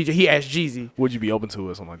 He asked Jeezy. Would you be open to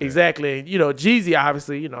it or something like that? Exactly. And, Jeezy,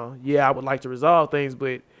 obviously, yeah, I would like to resolve things,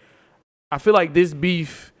 but I feel like this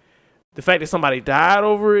beef, the fact that somebody died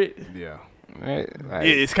over it, Yeah. like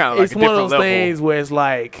It's kind of like it's a one of different those level. things where it's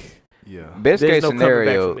like, Yeah. best There's case no coming back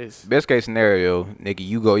scenario. from this. Best case scenario, nigga,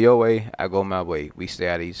 you go your way, I go my way. We stay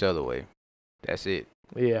out of each other way. That's it.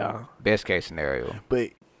 yeah. Best case scenario. But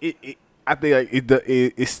I think like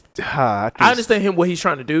it's. I, think I understand what he's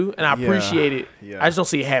trying to do, and I Yeah. appreciate it. Yeah. I just don't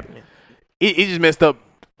see it happening. It just messed up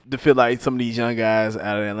to feel like some of these young guys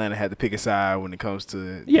out of Atlanta had to pick a side when it comes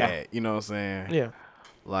to Yeah. that. You know what I'm saying? Yeah.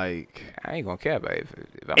 Like, I ain't gonna care about it.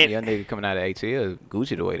 If I'm And- a young nigga coming out of ATL,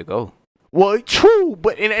 Gucci the way to go. well, true,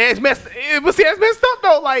 but it's messed. But see, that's messed up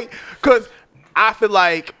though. Like, cause I feel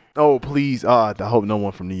like, oh please, I hope no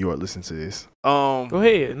one from New York listens to this. Go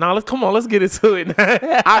ahead. Now let's get into it.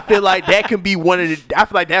 I feel like that can be one of the. I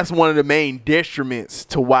feel like that's one of the main detriments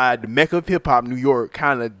to why the Mecca of hip hop, New York,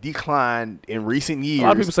 kind of declined in recent years. A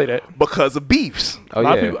lot of people say that. because of beefs. Oh A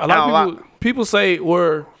lot yeah. of people say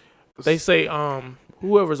they say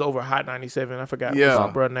whoever's over Hot 97. I forgot Yeah. what's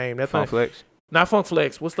the bro name. That Funk thing. Flex. Not Funk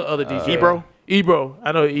Flex. What's the other DJ? Ebro? Ebro.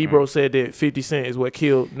 I know Ebro said that 50 Cent is what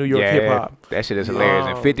killed New York hip hop. That shit is hilarious.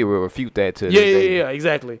 And 50 will refute that to Yeah, this day. yeah,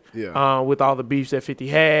 exactly. Yeah. With all the beefs that 50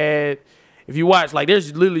 had. If you watch, like,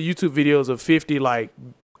 there's literally YouTube videos of 50 like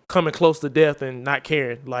coming close to death and not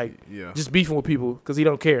caring, like Yeah. just beefing with people because he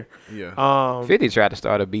don't care. Yeah. 50 tried to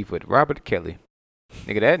start a beef with Robert Kelly.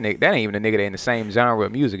 Nigga, that ain't even a nigga that in the same genre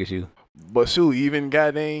of music as you. But shoot, even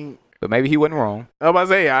goddamn. But maybe he wasn't wrong. I was about to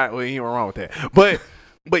say, he ain't wrong with that.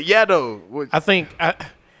 But yeah, though. I think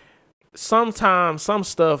sometimes some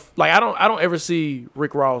stuff like I don't ever see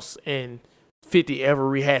Rick Ross and 50 ever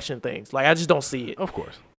rehashing things. Like I just don't see it. Of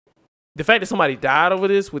course. The fact that somebody died over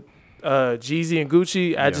this with Jeezy and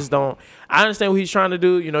Gucci, I just don't. I understand what he's trying to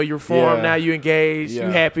do. You're reformed Yeah. now. You engaged. Yeah.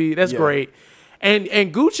 You happy. That's Yeah. great. And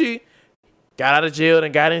Gucci got out of jail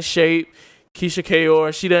and got in shape. Keisha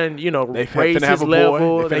Kayor, she done They raised finna his have a boy.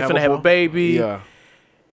 level. They finna have a boy. baby. Yeah.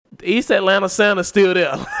 East Atlanta Santa's still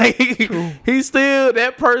there. Like he's still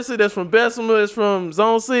that person that's from Bessemer, is from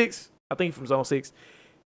Zone 6. I think he's from Zone 6.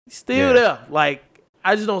 He's still Yeah. there. Like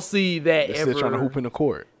I just don't see that They're ever. still trying to hoop in the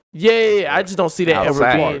court. Yeah, I just don't see that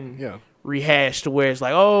Outside. ever being Yeah. rehashed to where it's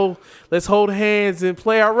like, oh, let's hold hands and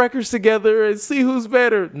play our records together and see who's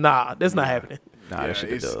better. Nah, that's not happening. Nah, that shit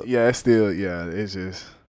is it's, dub. it's still, it's just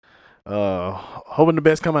hoping the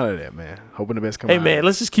best come out of that, man. Hoping the best come Hey out. man,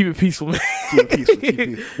 let's just keep it peaceful, man. Keep it peaceful, keep it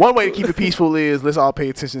peaceful. One way to keep it peaceful is let's all pay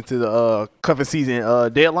attention to the cuffing season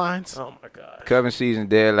deadlines. Oh my god. Cuffing season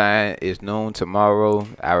deadline is noon tomorrow.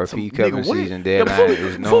 I repeat, Nigga, cuffing what? season Yeah, deadline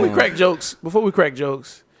is before we noon. crack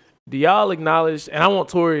jokes, do y'all acknowledge? And I want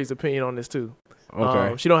Tori's opinion on this too.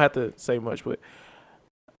 Okay. She don't have to say much, but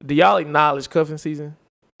do y'all acknowledge cuffing season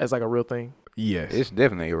as like a real thing? Yes. It's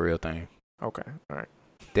definitely a real thing. Okay, all right.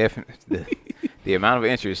 Definitely. The amount of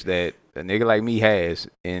interest that a nigga like me has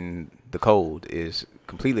in the cold is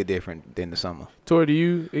completely different than the summer. Tori, do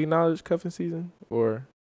you acknowledge cuffing season or?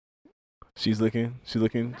 She's looking. Not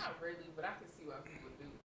really, but I can see why people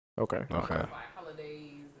do. Okay. Okay. Like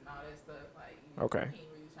holidays and all that stuff. Okay.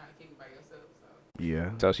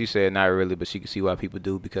 Yeah. So she said not really, but she could see why people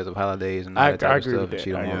do because of holidays and all I that type of agree stuff. with And that.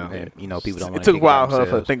 she don't Yeah. want, and, people don't want It to. took a while for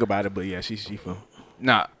her to think about it, but yeah, she feel.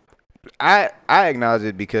 Nah, I acknowledge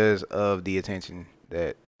it because of the attention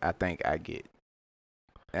that I think I get.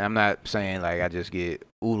 And I'm not saying like I just get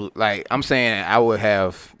like I'm saying I would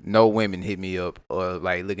have no women hit me up or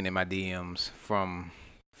like looking at my DMs from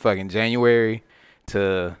fucking January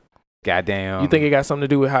to goddamn. You think it got something to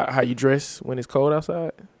do with how you dress when it's cold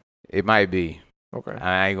outside? It might be. Okay.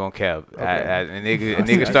 I ain't gonna cap. Okay. A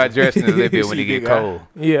nigga start dressing a little bit when it get cold.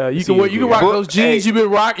 Yeah, you See, can rock Book- those jeans hey. you've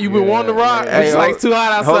been wanting to rock. Yeah, It's hey, like too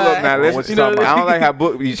hot outside. Hold up now. What Let's, you you know, talking I about? don't like how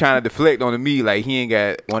Book be trying to deflect on me. Like he ain't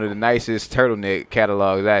got one of the nicest turtleneck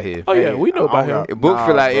catalogs out here. Oh yeah, Hey, we know about I don't him. got- Book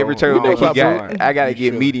for like bro. every We know turtleneck he about got. Book. I gotta You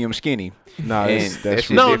get should. medium skinny. Nah, And that's that shit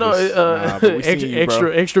true. No, difference. Nah, but we seen you,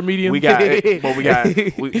 bro. extra medium. We got,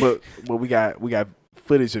 but we got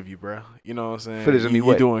footage of you, bro. You know what I'm saying? Footage of me You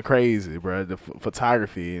what? doing crazy, bro. The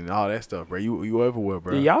photography and all that stuff, bro. You everywhere,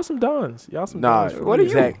 bro. Yeah, y'all some dons. Y'all some Nah, dons. what are you?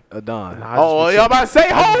 Zach Adon. Nah, I just Oh, be y'all about to say,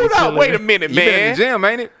 hold up, chilling. wait a minute, You been in man. the gym,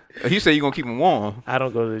 ain't it? He said you gonna keep him warm. I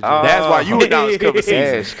don't go to the gym. Oh. That's why you acknowledge cover season.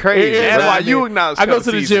 That's crazy. Yeah, That's bro. why you acknowledge I go cover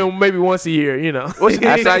to the season. gym maybe once a year. You know.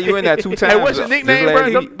 I saw you in that 2 times. Hey, what's your nickname, This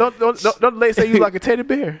bro? lady- Don't they say you like a teddy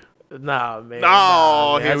bear? Nah, man. Oh,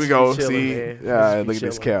 nah, man. here I we just go. be chilling, See, man. I yeah, just be look at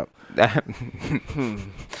this chilling. cap. that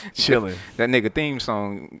Chilling. nigga theme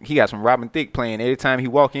song, he got some Robin Thicke playing every time he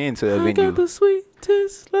walk into a I venue. got the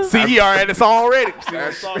sweetest love. See, he already had the song already.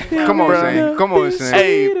 Come on, Zane. Come on, Zane.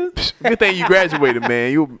 Hey, good thing you graduated,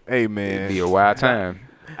 man. Hey, man. Be a wild time.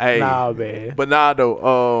 Hey, Nah, man. but nah,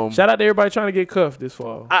 though. Shout out to everybody trying to get cuffed this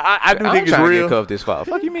fall. I do I'm think it's trying to real. get cuffed this fall.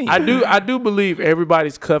 Fuck you mean? I do believe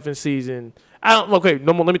everybody's cuffing season. Okay,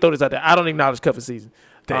 no more. Let me throw this out there. I don't acknowledge cuffing season.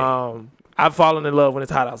 I've fallen in love when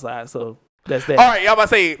it's hot outside, so that's that. All right, y'all about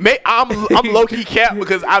to say, I'm low key cap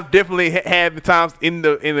because I've definitely had the times in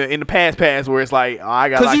the past where it's like, oh, I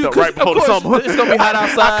got locked up right before the summer. It's gonna be hot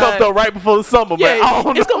outside. I cuffed up right before the summer, but I Yeah,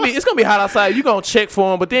 don't it's know. gonna be hot outside. You gonna check for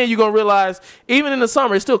them, but then you gonna realize even in the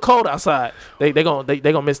summer it's still cold outside. They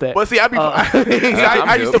gonna miss that. But see,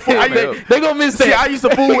 I used to fool. They gonna miss that. See, I used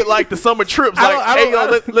to fool with like the summer trips. I Like,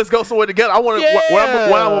 don't- hey, let's go somewhere together. I want to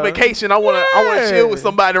when I'm on vacation. I want to chill with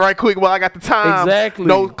somebody right quick while I got the time. Exactly.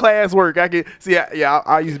 No class work. I can see.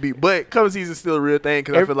 I used to be, but cover season's still a real thing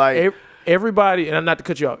because I feel like everybody, and I'm not to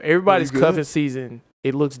cut you off. Everybody's You good? cuffing season,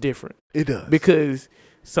 it looks different it does. because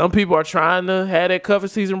some people are trying to have that cuffing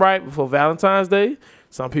season right before Valentine's Day.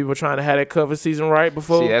 Some people are trying to have that cuffing season right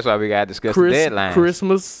before See, that's why we gotta discuss the deadline.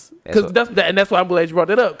 Christmas. Because that's why I'm glad you brought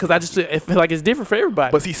that up. Because I feel like it's different for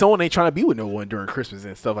everybody. But see, someone ain't trying to be with no one during Christmas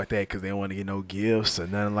and stuff like that because they don't want to get no gifts or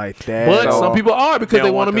nothing like that. But So- some people are because They they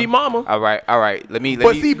don't want to want meet mama. All right. Let me.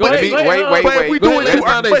 But see, but let me go ahead, wait. but if we Go doing ahead, it, let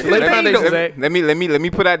foundation, me- lay foundation, Zach.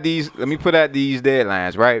 let me put out these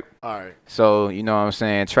deadlines, right? all right. So you know what I'm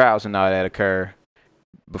saying, trials and all that occur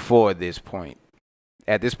before this point.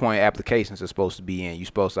 At this point, applications are supposed to be in. You're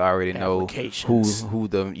supposed to already know Applications. who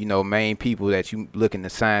the main people that you looking to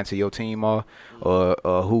sign to your team are, or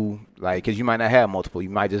who, like, because you might not have multiple. You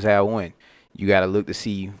might just have one. You got to look to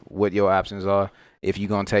see what your options are, if you're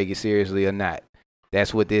gonna take it seriously or not.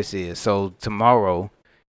 That's what this is. So tomorrow,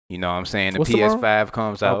 you know what I'm saying, the What's PS5 tomorrow?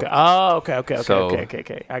 comes out. Okay. Oh, okay. So,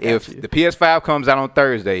 Okay. I got If you. the PS5 comes out on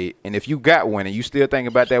Thursday, and if you got one and you still thinking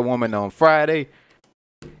about that woman on Friday,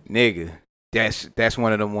 nigga, that's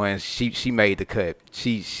one of them ones. She made the cut.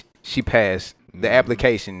 She passed. The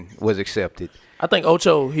application was accepted. I think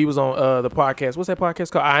Ocho, he was on the podcast. What's that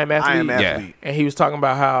podcast called? I Am Athlete. I am Yeah. athlete. And he was talking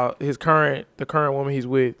about how the current woman he's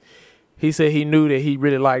with, he said he knew that he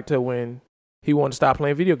really liked her when he wanted to stop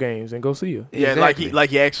playing video games and go see her. Yeah, Exactly. like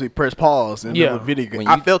he actually pressed pause and Yeah. the video game. When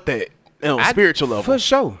I you- felt that on a spiritual level. For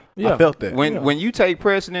sure. Yeah. I felt that. When you take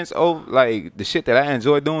precedence over like the shit that I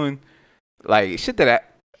enjoy doing, like shit that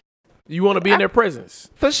You want to be in their presence.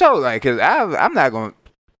 for sure, like, cause I'm not gonna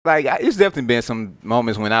like. It's definitely been some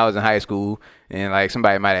moments when I was in high school and like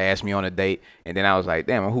somebody might have asked me on a date, and then I was like,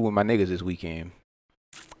 damn, I'm who with my niggas this weekend.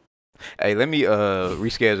 Hey, let me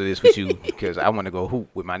reschedule this with you because I want to go hoop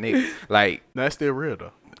with my niggas. Like, That's still real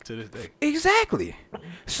though to this day. exactly.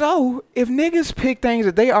 So if niggas pick things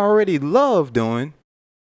that they already love doing,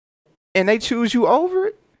 and they choose you over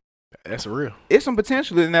it, That's real. it's some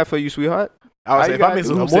potential in that for you, sweetheart. I would All say you if I gotta miss a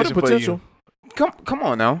do- hoop More than session for potential. you, Come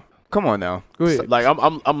on now. Go ahead. so, like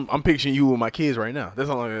I'm picturing you with my kids right now. That's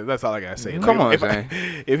all I gotta say. Like, Come on, if, Zane.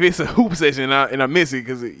 if it's a hoop session and I miss it,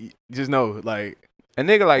 because just know like A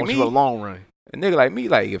nigga I like want me, you for the long run. a nigga like me,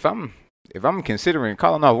 like if I'm considering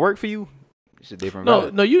calling off work for you, it's a different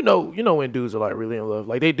vibe. No, you know when dudes are like really in love,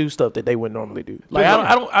 like they do stuff that they wouldn't normally do. Like Yeah.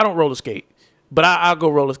 I don't roller skate, But I'll go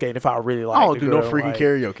roller skating if I really like. I don't the do no girl, freaking like,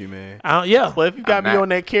 karaoke, man. Yeah, But if you got I'm me not. on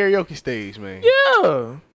that karaoke stage, man,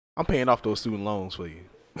 yeah. I'm paying off those student loans for you.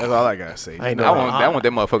 That's all I gotta say. I ain't You know. know? I want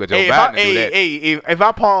that motherfucker Joe Hey, Biden to do that. if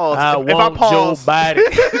I pause, I if I want pause, Joe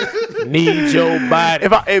Biden. Need Joe Biden.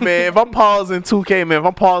 if I'm pausing 2K, man, if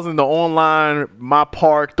I'm pausing the online my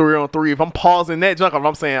park 3-on-3, if I'm pausing that junk, if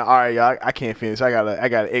I'm saying, all right, y'all, I can't finish, I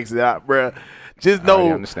gotta exit out, bruh. Just I already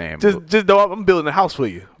know, understand, just know I'm building a house for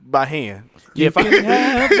you by hand. Yeah, if I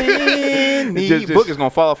Just book is gonna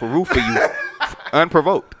fall off a roof for you,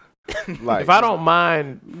 unprovoked. Like, if I don't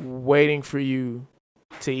mind waiting for you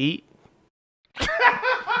to eat,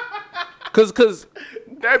 cause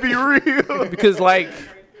that'd be real. because like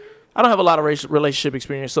I don't have a lot of relationship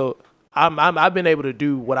experience, so I've been able to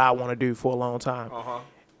do what I want to do for a long time.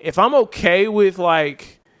 If I'm okay with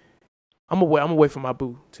like, I'm gonna wait for my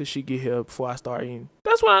boo till she get here before I start eating.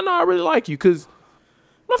 That's when I know I really like you, cause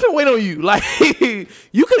I'm not finna wait on you. Like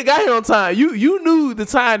you could have got here on time. You knew the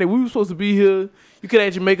time that we were supposed to be here. You could have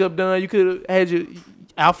had your makeup done. You could have had your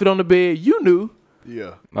outfit on the bed. You knew.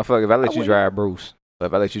 Yeah. Motherfucker, if I let you drive Bruce, or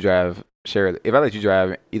if I let you drive Shirley, if I let you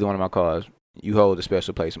drive either one of my cars, you hold a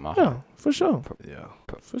special place in my heart. Yeah, for sure. Yeah.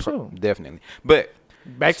 For sure. Definitely. But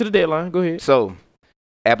Back to the deadline. Go ahead. so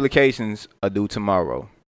applications are due tomorrow.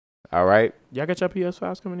 All right. Y'all got your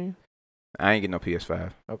PS5s coming in? I ain't get no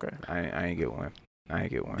PS5. Okay. I ain't get one.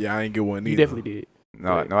 Yeah, I ain't get one either. You definitely did.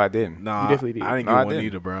 No, I didn't. Nah, You definitely did. I didn't No, get I one didn't.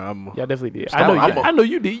 either, bro. Y'all definitely did. Stop I know lying. you. I know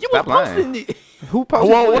you did. You Stop was posting lying. it. Who posted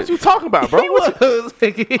Whoa, this? what you talking about, bro? He was.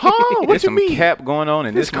 Huh? What There's you some mean? cap going on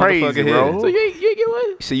in this It's crazy, motherfucker bro. head. So you ain't get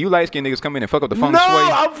one? See, you light skinned niggas come in and fuck up the feng No, shui.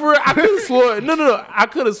 I'm for. I could have swore. No. I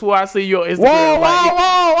could have swore I see your Instagram. Whoa, like,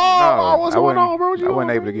 whoa, what's I going wasn't- on, bro? I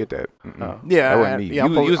wasn't able to get that. Oh. Yeah, That wasn't me. yeah,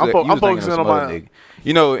 I'm You was focusing thinking of on some my. other nigga.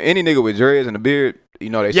 You know, any nigga with dreads and a beard, you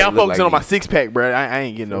know they Yeah, shit I'm look focusing like on my me. 6-pack, bro. I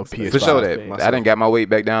ain't getting no PS5. For sure that. that. I didn't got my weight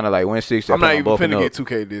back down to like 160. I'm not even bulking finna up. get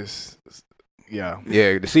 2K this. Yeah.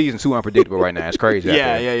 Yeah, the season's too unpredictable right now. It's crazy. out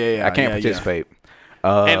Yeah, there. yeah. I can't yeah. participate.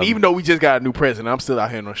 And even though we just got a new president, I'm still out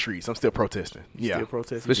here on the streets. I'm still protesting. Yeah. Still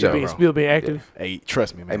protesting. For sure, being, bro. still being active. Hey,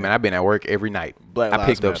 trust me, hey man. man, I've been at work every night. Black I Lives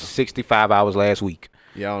picked up Matter. 65 hours last week.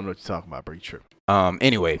 Yeah, I don't know what you're talking about, bro. You tripping.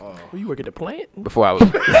 Anyway, Well, you work at the plant? before I was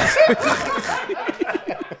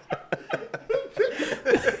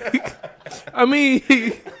I mean,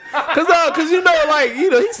 cause you know, like, you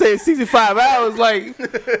know, he said 65 hours. Like,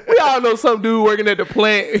 we all know some dude working at the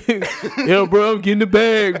plant. Yo, bro, I'm getting the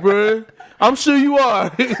bag, bro. I'm sure you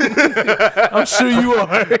are. I'm sure you are.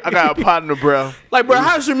 I got a partner, bro. Like, bro,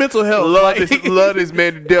 how's your mental health? Love Like, this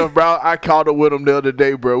man to death, bro. I caught up with him the other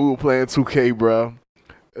day, bro. We were playing 2K, bro.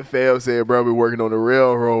 Fab said, bro, we working on the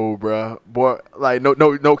railroad, bro. Boy, like,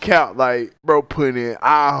 no cap. Like, bro, putting in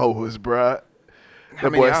hours, bro. how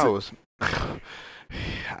many boy said- hours?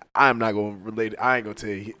 I'm not gonna relate it. I ain't gonna tell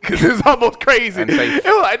you because it's almost crazy. Unsafe. It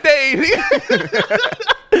was like,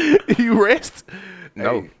 dang, you rest?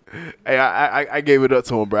 No. Hey, I gave it up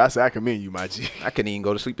to him, bro. I said, I commend you, my G. I couldn't even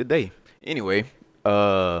go to sleep today. Anyway,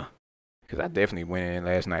 because I definitely went in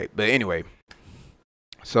last night. But anyway,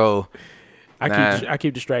 so I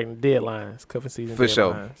keep distracting deadlines, cuffing season for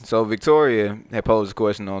sure. deadlines. So Victoria had posed a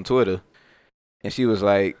question on Twitter, and she was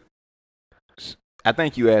like, I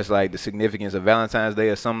think you asked like the significance of Valentine's Day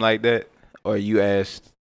or something like that, or you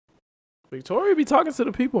asked Victoria be talking to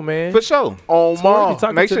the people, man. for sure. On Victoria be mom.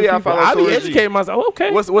 talking Make to sure the y'all people. follow I be Tori G. educating myself.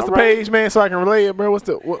 Okay. What's the all right. page, man, so I can relay it, bro? What's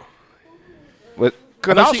the what? What?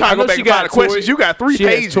 Because I know I was she- trying I to go know back she and find got the questions. Tori- You got 3 She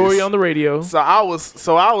has pages. Tori on the radio. So I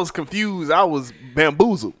was confused. I was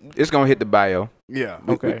bamboozled. It's gonna hit the bio. Yeah.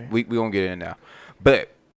 Okay. We gonna get in now,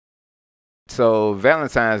 but so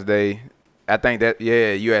Valentine's Day. I think that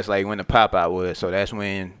you asked like when the pop out was, so that's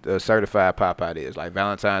when the certified pop out is. Like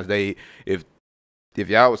Valentine's Day, if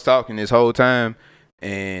y'all was talking this whole time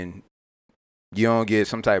and you don't get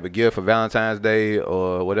some type of gift for Valentine's Day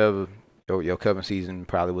or whatever, your cuffing season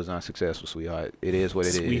probably was unsuccessful, sweetheart. It is what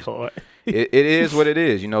it is. Sweetheart. It is what it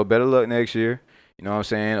is. You know, better luck next year. You know what I'm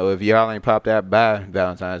saying? Or if y'all ain't popped out by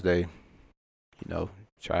Valentine's Day, you know,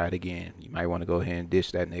 try it again. You might want to go ahead and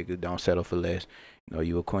ditch that nigga. Don't settle for less. You know,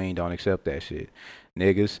 you a queen. Don't accept that shit.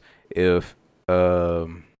 Niggas, if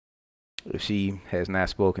she has not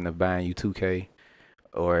spoken of buying you 2K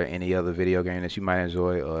or any other video game that you might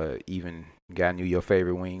enjoy, or even gotten you your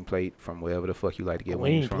favorite wing plate from wherever the fuck you like to get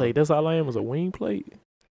Wing wings from. plate. That's all I am, was a wing plate.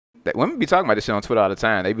 Women be talking about this shit on Twitter all the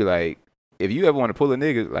time. They be like, if you ever want to pull a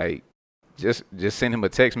nigga, like, just send him a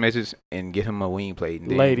text message and get him a wing plate.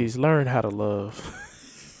 And then, Ladies, learn how to love.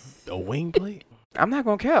 A wing plate? I'm not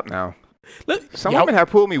gonna cap now. Look, Some y'all- women have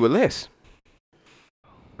pulled me with less.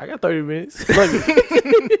 I got 30 minutes.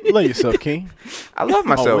 Love yourself, King. I love A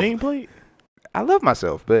myself. wing plate? I love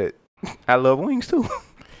myself, but I love wings too.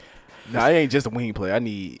 Nah, it ain't just a wing plate. I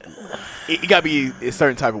need it gotta be a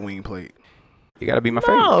certain type of wing plate. You gotta be my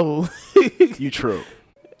favorite. No. You true.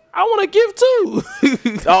 I want to give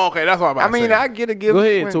too. Oh, okay, that's what I'm about I mean, to say. I get a gift. Go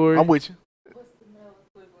ahead, Tori. I'm with you.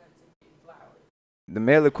 The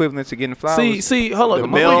male equivalent to getting flowers. See, hold on. The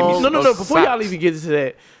Before male no. Before y'all socks. even get into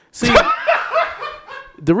that, see,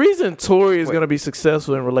 the reason Tori is going to be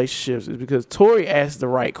successful in relationships is because Tori asks the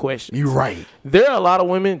right questions. You right. There are a lot of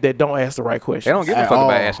women that don't ask the right questions. They don't give a At fuck all.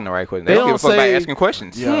 about asking the right question. They They don't give a don't fuck about say- asking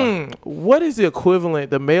questions. Yeah. What is the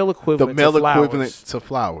equivalent, the male The equivalent male to flowers? equivalent to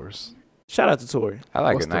flowers. Shout out to Tori. I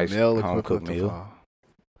like What's a nice the male home equivalent cooked to meal. flower?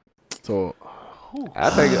 So,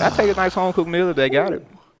 I take a nice home cooked meal if they got it.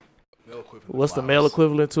 What's the male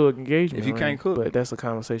equivalent to an engagement If you ring? can't cook. But that's a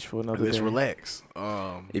conversation for another let's day. relax.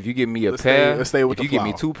 If you give me a Let's pair, stay with if the you give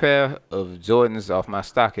me flower. 2 pair of Jordans off my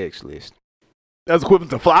StockX list, That's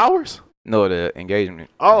equivalent to flowers? no, the engagement.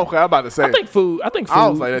 Oh, okay. I'm about to say. I think food. I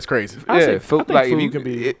was like, that's crazy. I Yeah, say- food- I think like, if food you- can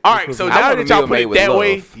be. it- All right, so I now want a that y'all meal put made it with that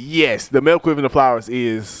way, love. yes, the male equivalent of flowers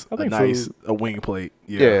is I a think nice food. a wing plate.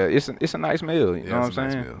 Yeah, it's a nice meal. You Yeah, know what it's I'm a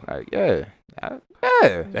nice saying? meal. Like, yeah, Damn,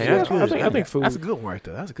 Yeah, that's good. I think food. That's a good one right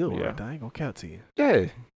there. That's a good one Yeah. right there. I ain't gonna count to you. yeah.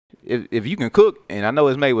 If you can cook, and I know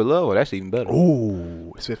it's made with love, well, that's even better.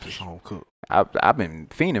 Ooh, especially if it's home cooked. I've been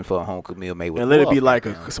fiending for a home cooked meal made with And love. let it be like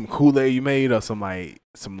man. some Kool-Aid you made, or some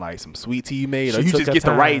sweet tea you made, or She you took just her get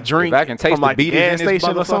the right time. drink If I can taste from the like the beaters in gas this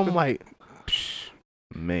station or something. motherfucker. Like,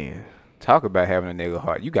 man, Talk about having a nigga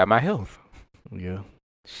heart. You got my health. yeah.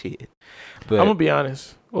 Shit. I'm But gonna be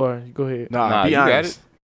honest. Or go ahead. Nah, be you got honest.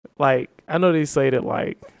 Like I know they say that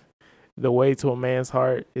like the way to a man's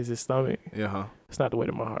heart is his stomach. Yeah, huh? It's not the way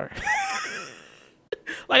to my heart.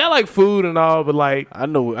 Like I like food and all, but like I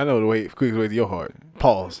know the way, quickest way to your heart.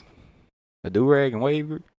 Pause. a do-rag and wave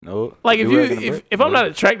grip? No. if you Do-rag and a if, brick? if I'm No. not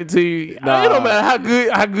attracted to you, Nah. it don't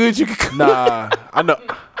matter how good you can cook. Nah, I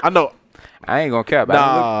know. I ain't gonna cap.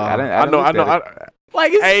 Nah, I didn't look better.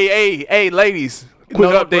 Like it's Hey, ladies, quick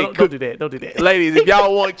no, update. Don't do that. Don't do that. Ladies, if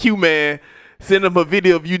y'all want Q Man, send them a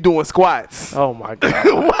video of you doing squats. Oh my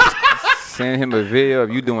god. Send him a video of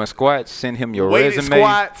you doing squats. Send him your Weighted resume.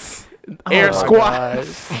 squats, air Oh my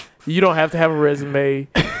squats. God. You don't have to have a resume.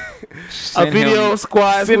 Send A video him- of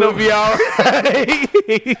squats Send will him- be all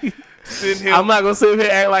right. Send him. I'm not gonna sit here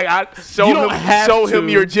and act like I show you don't him. have Show to. him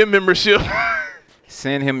your gym membership.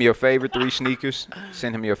 Send him your favorite 3 sneakers.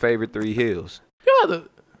 Send him your favorite 3 heels. You know,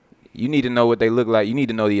 You need to know what they look like. You need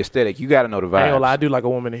to know the aesthetic. You got to know the I ain't gonna lie, I vibes. do like a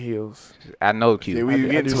woman in heels. I know, Yeah, Q. we I do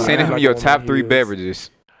get to like- Send I him like your a woman top in 3 heels. beverages.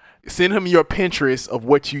 Send him your Pinterest of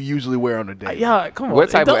what you usually wear on a day. Yeah, come on. What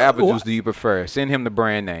type of Don't- apple juice do you prefer? Send him the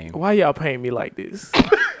brand name. Why y'all paying me like this?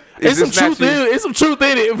 Is It's some this not truth in you? it. It's some truth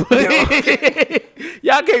in it. But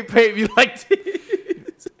y'all can't pay me like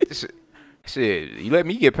this. Shit, you let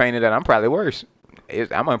me get painted out, I'm probably worse.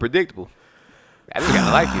 I'm unpredictable. I just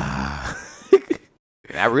gotta like you.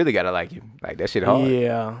 And I really gotta like you. Like that shit hard.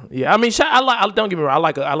 Yeah. I mean, don't get me wrong.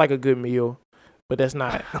 I like a good meal, but that's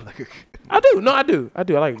not. I do. No, I do. I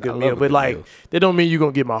like a good love meal, a but good like meal. that don't mean you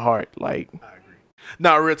gonna get my heart. Like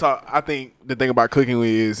No, real talk. I think the thing about cooking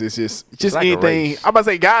is it's just like a anything. race. I'm about to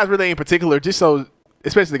say guys really in particular, just so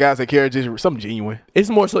especially the guys that care, just something genuine. it's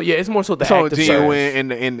more so. Yeah, it's more so the So act of genuine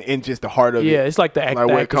service. and just the heart of Yeah, it. it's like the act. Like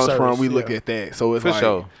the where it act of comes from, service, we look yeah. at that. So it's For like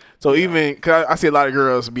sure. so even cause I see a lot of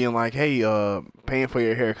girls being like, "Hey, paying for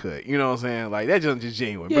your haircut," you know what I'm saying? Like that just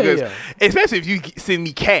genuine Yeah, because yeah. especially if you send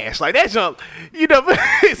me cash, like that junk, you know,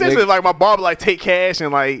 essentially Nigga. like my barber like take cash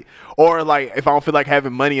and like or like if I don't feel like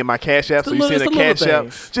having money in my cash app, so the you little- send a it's the little cash app.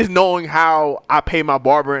 things. Just knowing how I pay my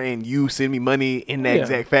barber and you send me money in that Yeah.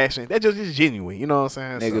 exact fashion, that just genuine. You know what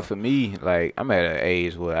I'm saying? Nigga, So, for me, like I'm at an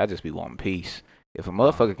age where I just be wanting peace. If a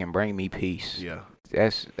motherfucker can bring me peace, yeah.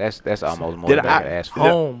 that's almost more Did than I I- could ask for.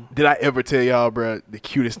 Home. Did I ever tell y'all, bro, the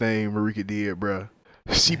cutest thing Marika did, bro?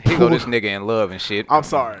 She He go pulled. this nigga in love and shit. I'm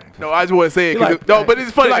sorry. No, I just want to say it. He 'cause like- no, but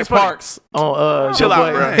it's funny. He like It's funny. Parks on Chill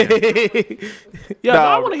out, Yeah, Nah, no,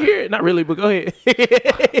 I want to hear it. Not really, but go ahead.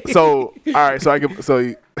 So, all right. So I can.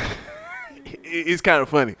 So it's kind of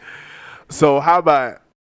funny. So how about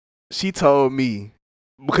she told me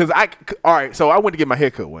because all right. So I went to get my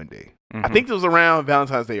haircut one day. I think it was around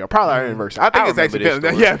Valentine's Day or probably our anniversary. I think I it's actually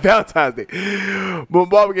remember this Valentine's Day. But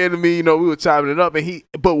Bob came to me, you know, we were chopping it up, and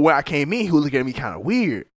but when I came in, he was looking at me kind of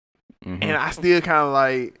weird, and I still kind of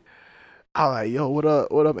like, I was like, yo, what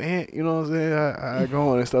up, Aunt? You know what I'm saying? I go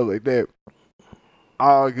on and stuff like that.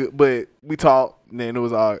 All good, but we talked, and then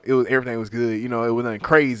everything was good. You know, it was nothing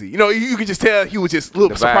crazy. You know, you could just tell he was just a little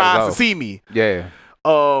The vibe surprised was to off. see me. Yeah.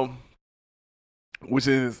 Which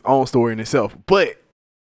is its own story in itself. But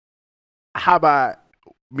how about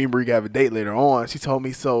me and Bree have a date later on. She told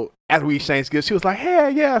me, so after we exchanged gifts, she was like,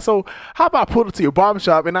 hey, yeah, so how about I pull up to your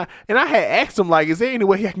barbershop? And I had asked him, like, is there any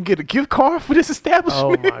way I can get a gift card for this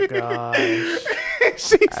establishment? Oh my gosh.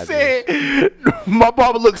 She said, my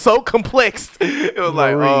barber looked so complexed. It was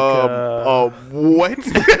like, what?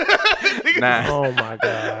 Nah. Oh my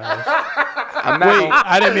gosh. I'm not Wait,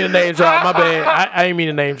 I didn't mean to name drop. My bad. I didn't mean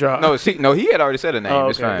to name drop. No, he had already said a name. Oh,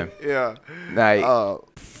 It's okay. fine. Yeah. Like,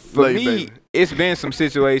 for Lay, me, baby. it's been some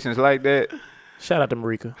situations like that. Shout out to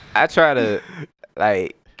Marika. I try to,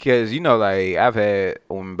 like, cause like I've had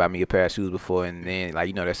a woman buy me a pair of shoes before, and then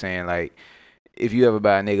like they're saying like, if you ever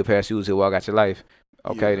buy a nigga a pair of shoes, he'll walk out your life.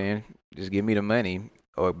 Okay, then just give me the money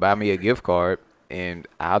or buy me a gift card, and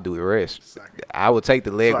I'll do the rest. I will take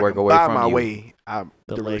the legwork away from my you. way.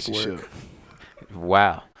 The leg relationship. work.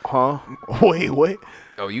 Wow. Huh? Wait, what?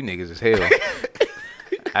 Oh, you niggas is hell.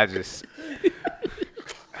 I just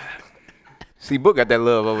see Book got that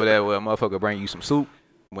love over there where a motherfucker bring you some soup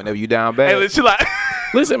whenever you down bad. Hey, let's chill out.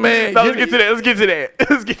 Listen, man. No, let's get to that.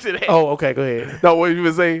 Let's get to that. Oh, okay. Go ahead. No, what you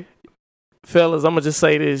were saying? Fellas, I'm going to just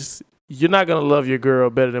say this. You're not going to love your girl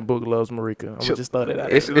better than Book loves Marika. I'm going to just throw that out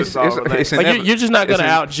there. It's Like, you're just not going to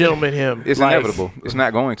out-gentleman him. It's Like, inevitable. It's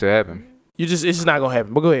not going to happen. It's just not going to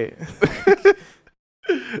happen. But go ahead.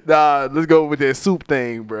 Nah, let's go with that soup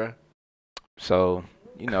thing, bruh. So,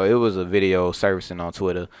 it was a video surfacing on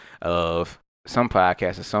Twitter of some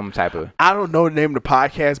podcast or some type of. I don't know the name of the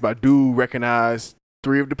podcast, but I do recognize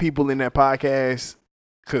 3 of the people in that podcast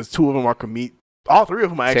because 2 of them are all 3 of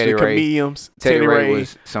them are actually comedians. Teddy Ray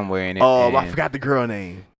was somewhere in it. I forgot the girl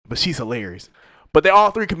name, but she's hilarious. But they're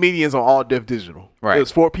all 3 comedians on All Def Digital. Right. It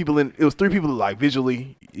was 4 people it was 3 people like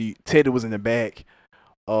visually. Teddy was in the back.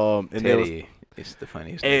 And Teddy is the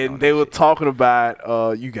funniest. And they were talking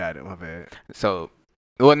about you got it, my bad. So,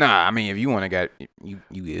 well, nah. I mean, if you want to get you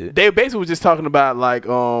good. They basically were just talking about like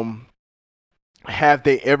have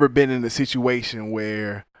they ever been in a situation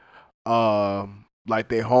where like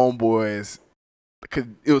their homeboys, because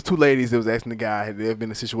it was 2 ladies that was asking the guy, had they ever been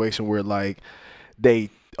in a situation where like they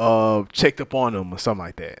checked up on them or something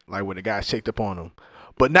like that, like where the guy checked up on them,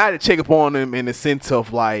 but not to check up on them in the sense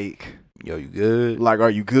of like, yo, you good? Like,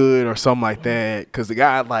 are you good or something like that? Because the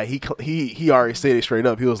guy, like, he already said it straight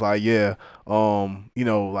up. He was like, yeah,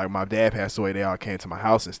 like my dad passed away. They all came to my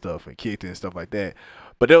house and stuff and kicked it and stuff like that.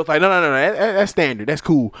 But they was like, no, that's standard. That's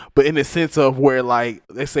cool. But in the sense of where, like,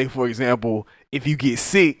 let's say, for example, if you get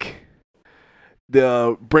sick,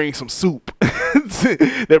 they'll bring some soup.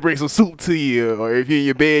 They bring some soup to you. Or if you're in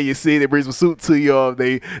your bed, you're sick, they bring some soup to you. Or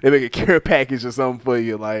they make a care package or something for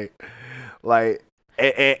you.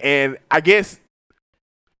 And I guess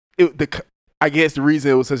the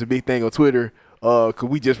reason it was such a big thing on Twitter, cause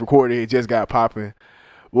we just recorded it just got popping,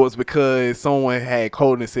 was because someone had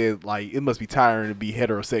coded and said like it must be tiring to be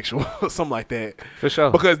heterosexual or something like that. For sure.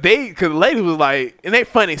 Because the lady was like, and they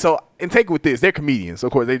funny. So and take it with this, they're comedians. So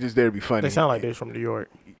of course they just there to be funny. They sound like they're from New York.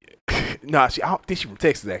 Nah, I don't think she's from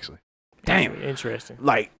Texas actually. Damn. Interesting.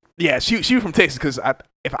 Like yeah, she was from Texas because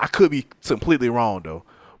if I could be completely wrong though,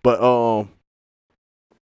 but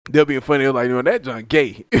they'll be funny. They're like, that junk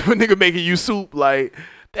gay. If a nigga making you soup, like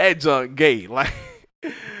that junk gay. Like,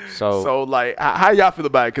 so like, how y'all feel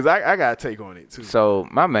about it? Cause I got a take on it too. So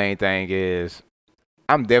my main thing is,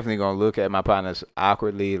 I'm definitely gonna look at my partners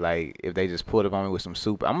awkwardly. Like if they just pulled up on me with some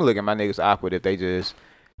soup, I'm gonna look at my niggas awkward if they just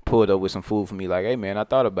pulled up with some food for me. Like, hey man, I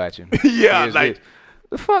thought about you. Yeah, Here's like this.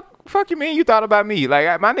 The fuck you mean you thought about me?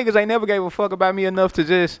 Like my niggas ain't never gave a fuck about me enough to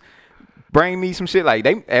just bring me some shit. Like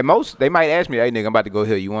at most they might ask me, hey nigga, I'm about to go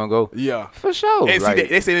here. You wanna go? Yeah, for sure. And like, see,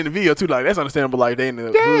 they said in the video too. Like that's understandable. Like they in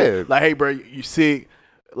the hood. Like, hey bro, you sick?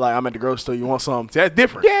 Like I'm at the grocery store. You want something? That's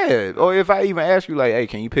different. Yeah. Or if I even ask you, like, hey,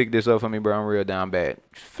 can you pick this up for me, bro? I'm real down bad.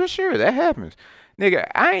 For sure, that happens. Nigga,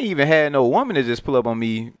 I ain't even had no woman to just pull up on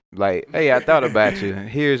me like, hey, I thought about you.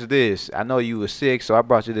 Here's this. I know you was sick, so I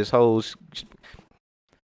brought you this whole.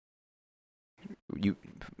 You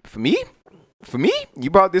for me? For me? You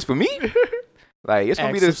brought this for me? Like it's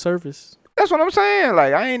gonna be this service. That's what I'm saying.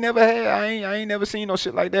 Like I ain't never seen no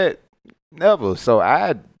shit like that. Never. So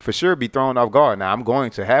I'd for sure be thrown off guard. Now I'm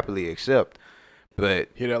going to happily accept. But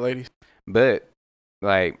hear that, ladies? But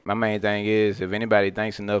like my main thing is if anybody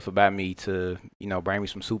thinks enough about me to, bring me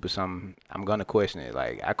some soup or something, I'm gonna question it.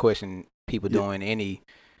 Like I question people doing any,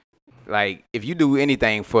 like if you do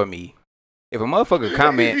anything for me, if a motherfucker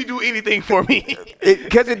comment, if you do anything for me,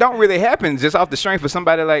 because it don't really happen just off the strength of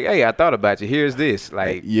somebody like, hey, I thought about you. Here's this.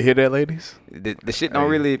 Like you hear that, ladies? The shit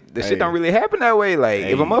don't shit don't really happen that way. Like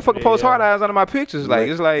if a motherfucker posts hard eyes under my pictures, like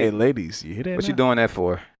it's like, hey, ladies, you hear that? What you doing that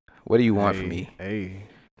for? What do you want from me? Hey,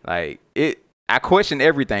 like it. I question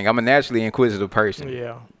everything. I'm a naturally inquisitive person.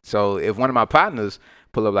 Yeah. So if one of my partners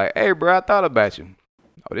pull up like, hey, bro, I thought about you.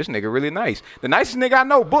 Oh, this nigga really nice. The nicest nigga I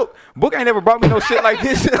know, Book. Book ain't never brought me no shit like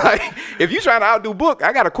this. Like, if you trying to outdo Book,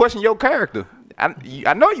 I got to question your character.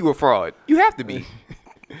 I know you a fraud. You have to be.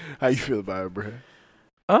 How you feel about it, bro?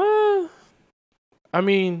 I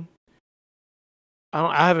mean,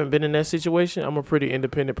 I haven't been in that situation. I'm a pretty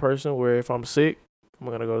independent person where if I'm sick, I'm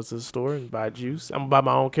going to go to the store and buy juice. I'm going to buy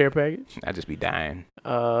my own care package. I just be dying.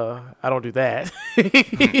 I don't do that.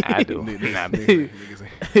 I do.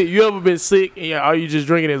 You ever been sick and are you just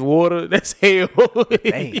drinking his water? That's hell.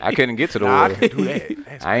 Dang. I couldn't get to the Nah, I water. can do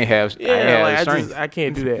that. I ain't have strength. I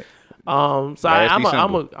can't do that. So I'm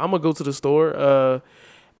gonna go to the store.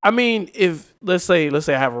 I mean, if let's say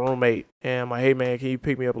I have a roommate and I'm like, hey man, can you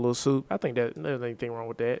pick me up a little soup? I think that there's anything wrong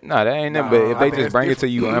with that. No, that ain't nothing. But if I they think just that's bring it to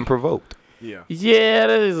different. you unprovoked. Yeah. Yeah,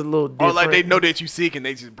 that is a little different. Or like they know that you sick and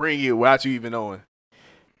they just bring it without you even knowing.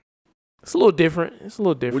 It's a little different. It's a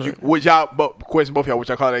little different. Would y'all, question both y'all, would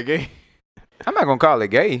y'all call that gay? I'm not gonna call it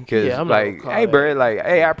gay because, Yeah, I'm not like, gonna call hey, it. bro, like,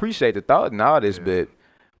 hey, I appreciate the thought and all this, but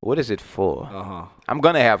what is it for? Uh-huh. I'm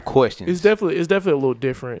gonna have questions. It's definitely a little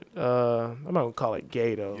different. I'm not gonna call it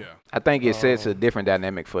gay though. Yeah. I think it sets a different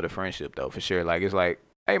dynamic for the friendship, though, for sure. Like, it's like,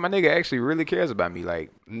 hey, my nigga actually really cares about me.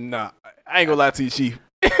 Like, Nah, I ain't gonna lie to you, Chief.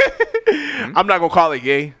 I'm not gonna call it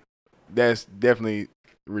gay. That's definitely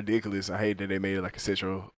ridiculous. I hate that they made it like a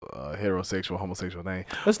sexual, heterosexual, homosexual thing.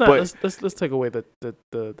 Let's not. But- Let's take away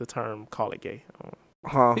the term. Call it gay.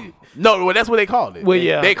 Huh? No, well, that's what they called it. Well, They-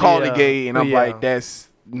 yeah, they called yeah, it gay, and I'm yeah. like, that's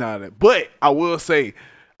not it. But I will say,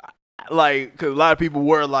 like, because a lot of people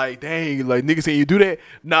were like, dang, like, niggas saying you do that?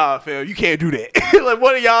 Nah, fam, you can't do that. Like,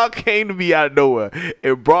 one of y'all came to me out of nowhere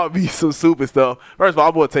and brought me some soup and stuff. First of all,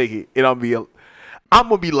 I'm going to take it, and I'm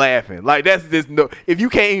gonna be laughing. Like, that's just no. If you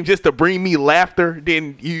came just to bring me laughter,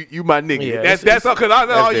 then you my nigga. Yeah, that's all. Cause that's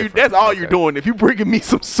all you. different. That's all you're Okay. doing. If you bringing me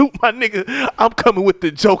some soup, my nigga, I'm coming with the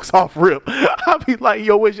jokes off rip. I'll be like,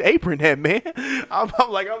 yo, where's your apron at, man? I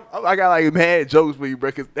got like mad jokes for you,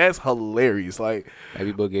 bro. Cause that's hilarious. Like,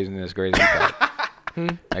 maybe Book isn't as great as we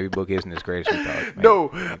thought. Maybe Book isn't as great as we thought. Maybe.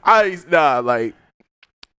 no, like,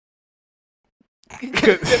 That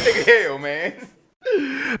nigga hell, man.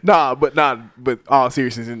 but all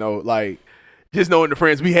seriousness, like, just knowing the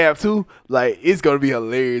friends we have too, like, it's gonna be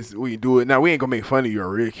hilarious when you do it. Now, we ain't gonna make fun of you or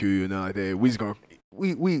ridicule you, nothing like that. We just gonna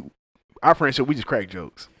our friendship, we just crack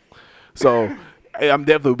jokes. So I'm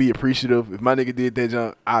definitely be appreciative. If my nigga did that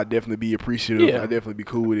junk, I'd definitely be appreciative. Yeah. I'd definitely be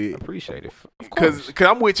cool with it. Appreciate it. Of course. Cause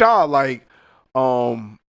I'm with y'all. Like,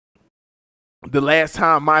 the last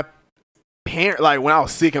time my parent, like, when I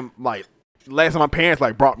was sick and like, last time my parents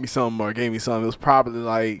like brought me something or gave me something, it was probably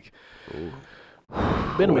like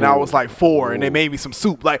when I was like 4 and they made me some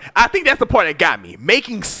soup. Like, I think that's the part that got me.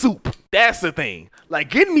 Making soup. That's the thing. Like,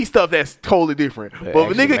 getting me stuff that's totally different. But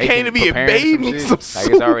if a nigga came to me and made me some soup,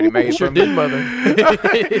 like it's already made Sure from did, mother.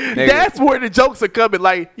 that's where the jokes are coming.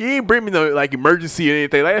 Like, you ain't bring me no like emergency or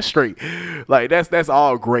anything. Like, that's straight. Like, that's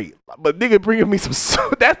all great. But nigga bringing me some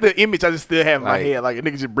soup. That's the image I just still have in my Like- head. Like, a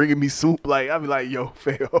nigga just bringing me soup. Like, I be like, yo,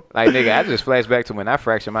 fail. Like, nigga, I just flashed back to when I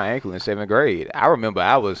fractured my ankle in 7th grade. I remember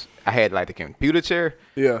I had like the computer chair,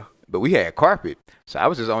 Yeah. but we had carpet. So I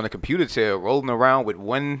was just on the computer chair rolling around with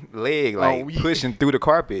one leg, like, Oh, yeah. pushing through the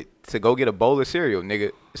carpet to go get a bowl of cereal,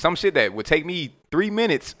 nigga. Some shit that would take me 3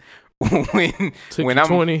 minutes when Took when you I'm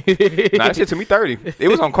 20. Nah, that shit took me 30. It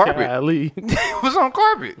was on carpet. Golly. It was on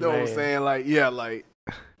carpet. You know what I'm Man. saying? Like, yeah, like,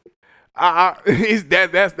 it's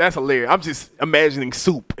that's hilarious. I'm just imagining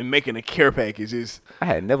soup and making a care package. I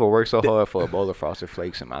had never worked so hard for a bowl of Frosted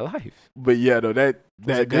Flakes in my life. But yeah, though, that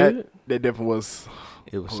it good? definitely was.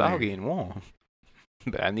 It was Hilarious. soggy and warm,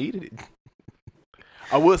 but I needed it.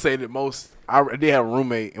 I will say that I did have a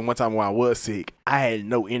roommate, and one time when I was sick, I had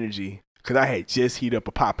no energy because I had just heated up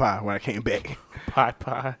a pot pie when I came back,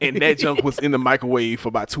 Pie. and that junk was in the microwave for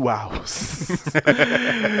about 2 hours.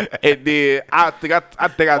 And then I think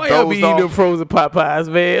I Why y'all be dozed eating them off. frozen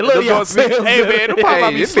Popeyes, man? Look, Them y'all joints be- Hey man, them Popeyes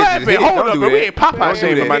Hey, be this bitch slapping. is- Hold don't up, do man. We that. ain't Popeye Don't do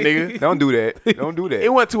shaming, that. my nigga. Don't do that. Don't do that. It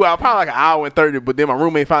went 2 hours, probably like an hour and 30. But then my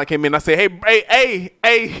roommate finally came in. And I said, hey,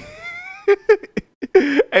 hey,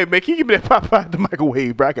 man, can you give me that Popeye out the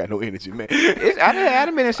microwave, bro? I got no energy, man. I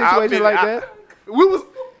done been in situations like that.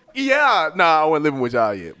 I wasn't living with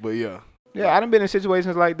y'all yet, but yeah. Yeah, I done been in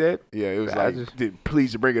situations like that. Yeah, it was I like, just-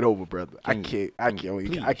 please bring it over, brother. I Please.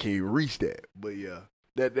 can't reach that. But yeah,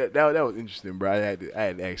 that was interesting, bro. I had to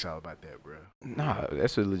ask y'all about that, bro. Nah,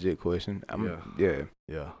 that's a legit question. Yeah.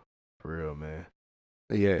 Yeah, for real, man.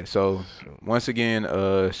 Yeah, so once again,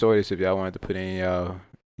 shortest if y'all wanted to put in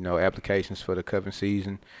y'all, applications for the cuffing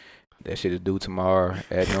season, that shit is due tomorrow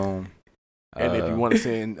at noon. And if you want to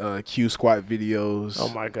send Q squat videos, Oh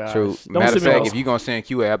my gosh. True. Don't Matter of send me fact, no if you're gonna send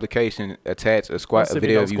Q an application, attach a Don't send me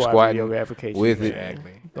video no of you squat squatting video application, with it. man.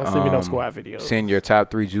 exactly. Don't send me no squat videos. Send your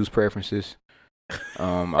top 3 juice preferences.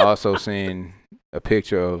 Also send a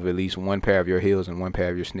picture of at least one pair of your heels and one pair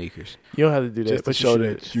of your sneakers. You don't have to do that, Just to but show you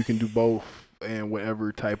that should. you can do both in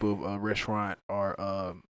whatever type of restaurant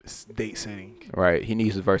or date setting. Right. He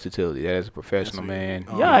needs the versatility. That is a professional That's man. it.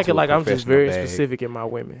 Y'all Into acting a like I'm just professional very bag. specific in my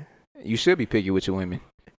women. You should be picky with your women.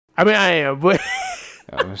 I mean, I am, but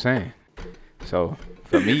That's what I'm saying. So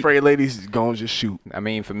for me, Afraid ladies gonna just shoot. I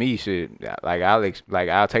mean, for me, shit,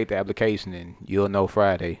 I'll take the application and you'll know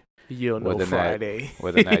Friday you'll know Whether or not- Friday.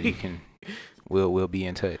 whether or not you can. We'll be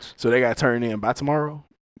in touch So they got turned in by tomorrow.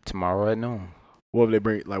 tomorrow at noon. What if they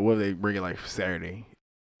bring it like Saturday?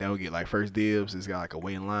 They'll get like first dibs. It's got like a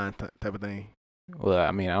wait in line type of thing. Well,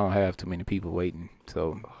 I mean, I don't have too many people waiting,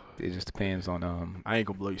 so it just depends on I ain't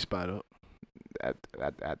gonna blow your spot up.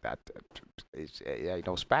 Ain't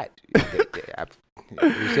no spot.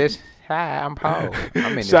 It's just hi, I'm Paul.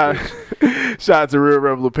 I'm in this Shout, bitch. shout out to Real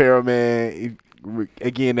Rebel Apparel, man.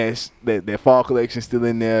 Again, that fall collection still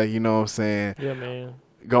in there. You know what I'm saying? Yeah, man.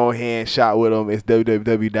 Go ahead and shop with them. It's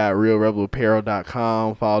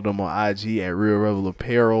www.realrebelapparel.com. Follow them on IG at Real Rebel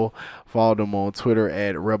Apparel. Follow them on Twitter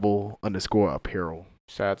at Rebel_Apparel.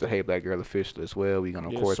 Shout out to Hey Black Girl Official as well. We gonna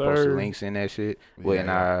of Yes, course post the sir. links in that shit. Well, in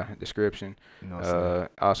our description. You know what I'm saying?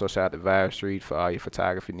 Also shout out to Vibe Street for all your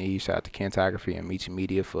photography needs. Shout out to Kentography and Meet Your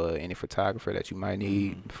Media for any photographer that you might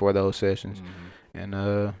need for those sessions. Mhm. And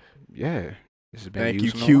yeah, this has been Thank you,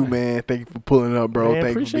 Using Q, Online. man. Thank you for pulling up, bro. Man, Thank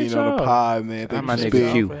you for appreciate being on the y'all. pod, man. Thank my you for nigga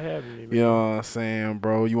spitting. Q. For having me, man. You know what I'm saying,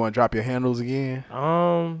 bro? You want to drop your handles again?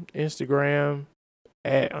 Instagram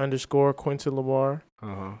 @_ Quentin Lamar.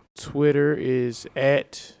 Uh-huh. Twitter is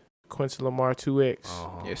 @Quentin Lamar 2X.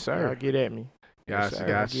 Uh-huh. Yes, Y'all sir. get at me. Gotcha, sir.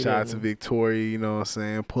 gotcha. Get Shout at out to me. Victoria, you know what I'm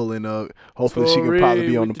saying, pulling up. Hopefully she can probably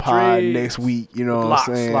be on the with the pod dreads. next week, you know what Locks,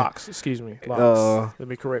 I'm saying? locks. Excuse me. Locks. Let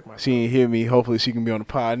me correct myself. She ain't hear me. Hopefully she can be on the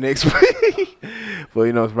pod next week. But,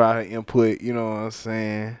 you know, it's about her input, you know what I'm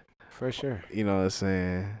saying? For sure. You know what I'm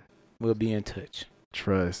saying? We'll be in touch.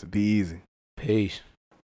 Trust. Be easy. Peace.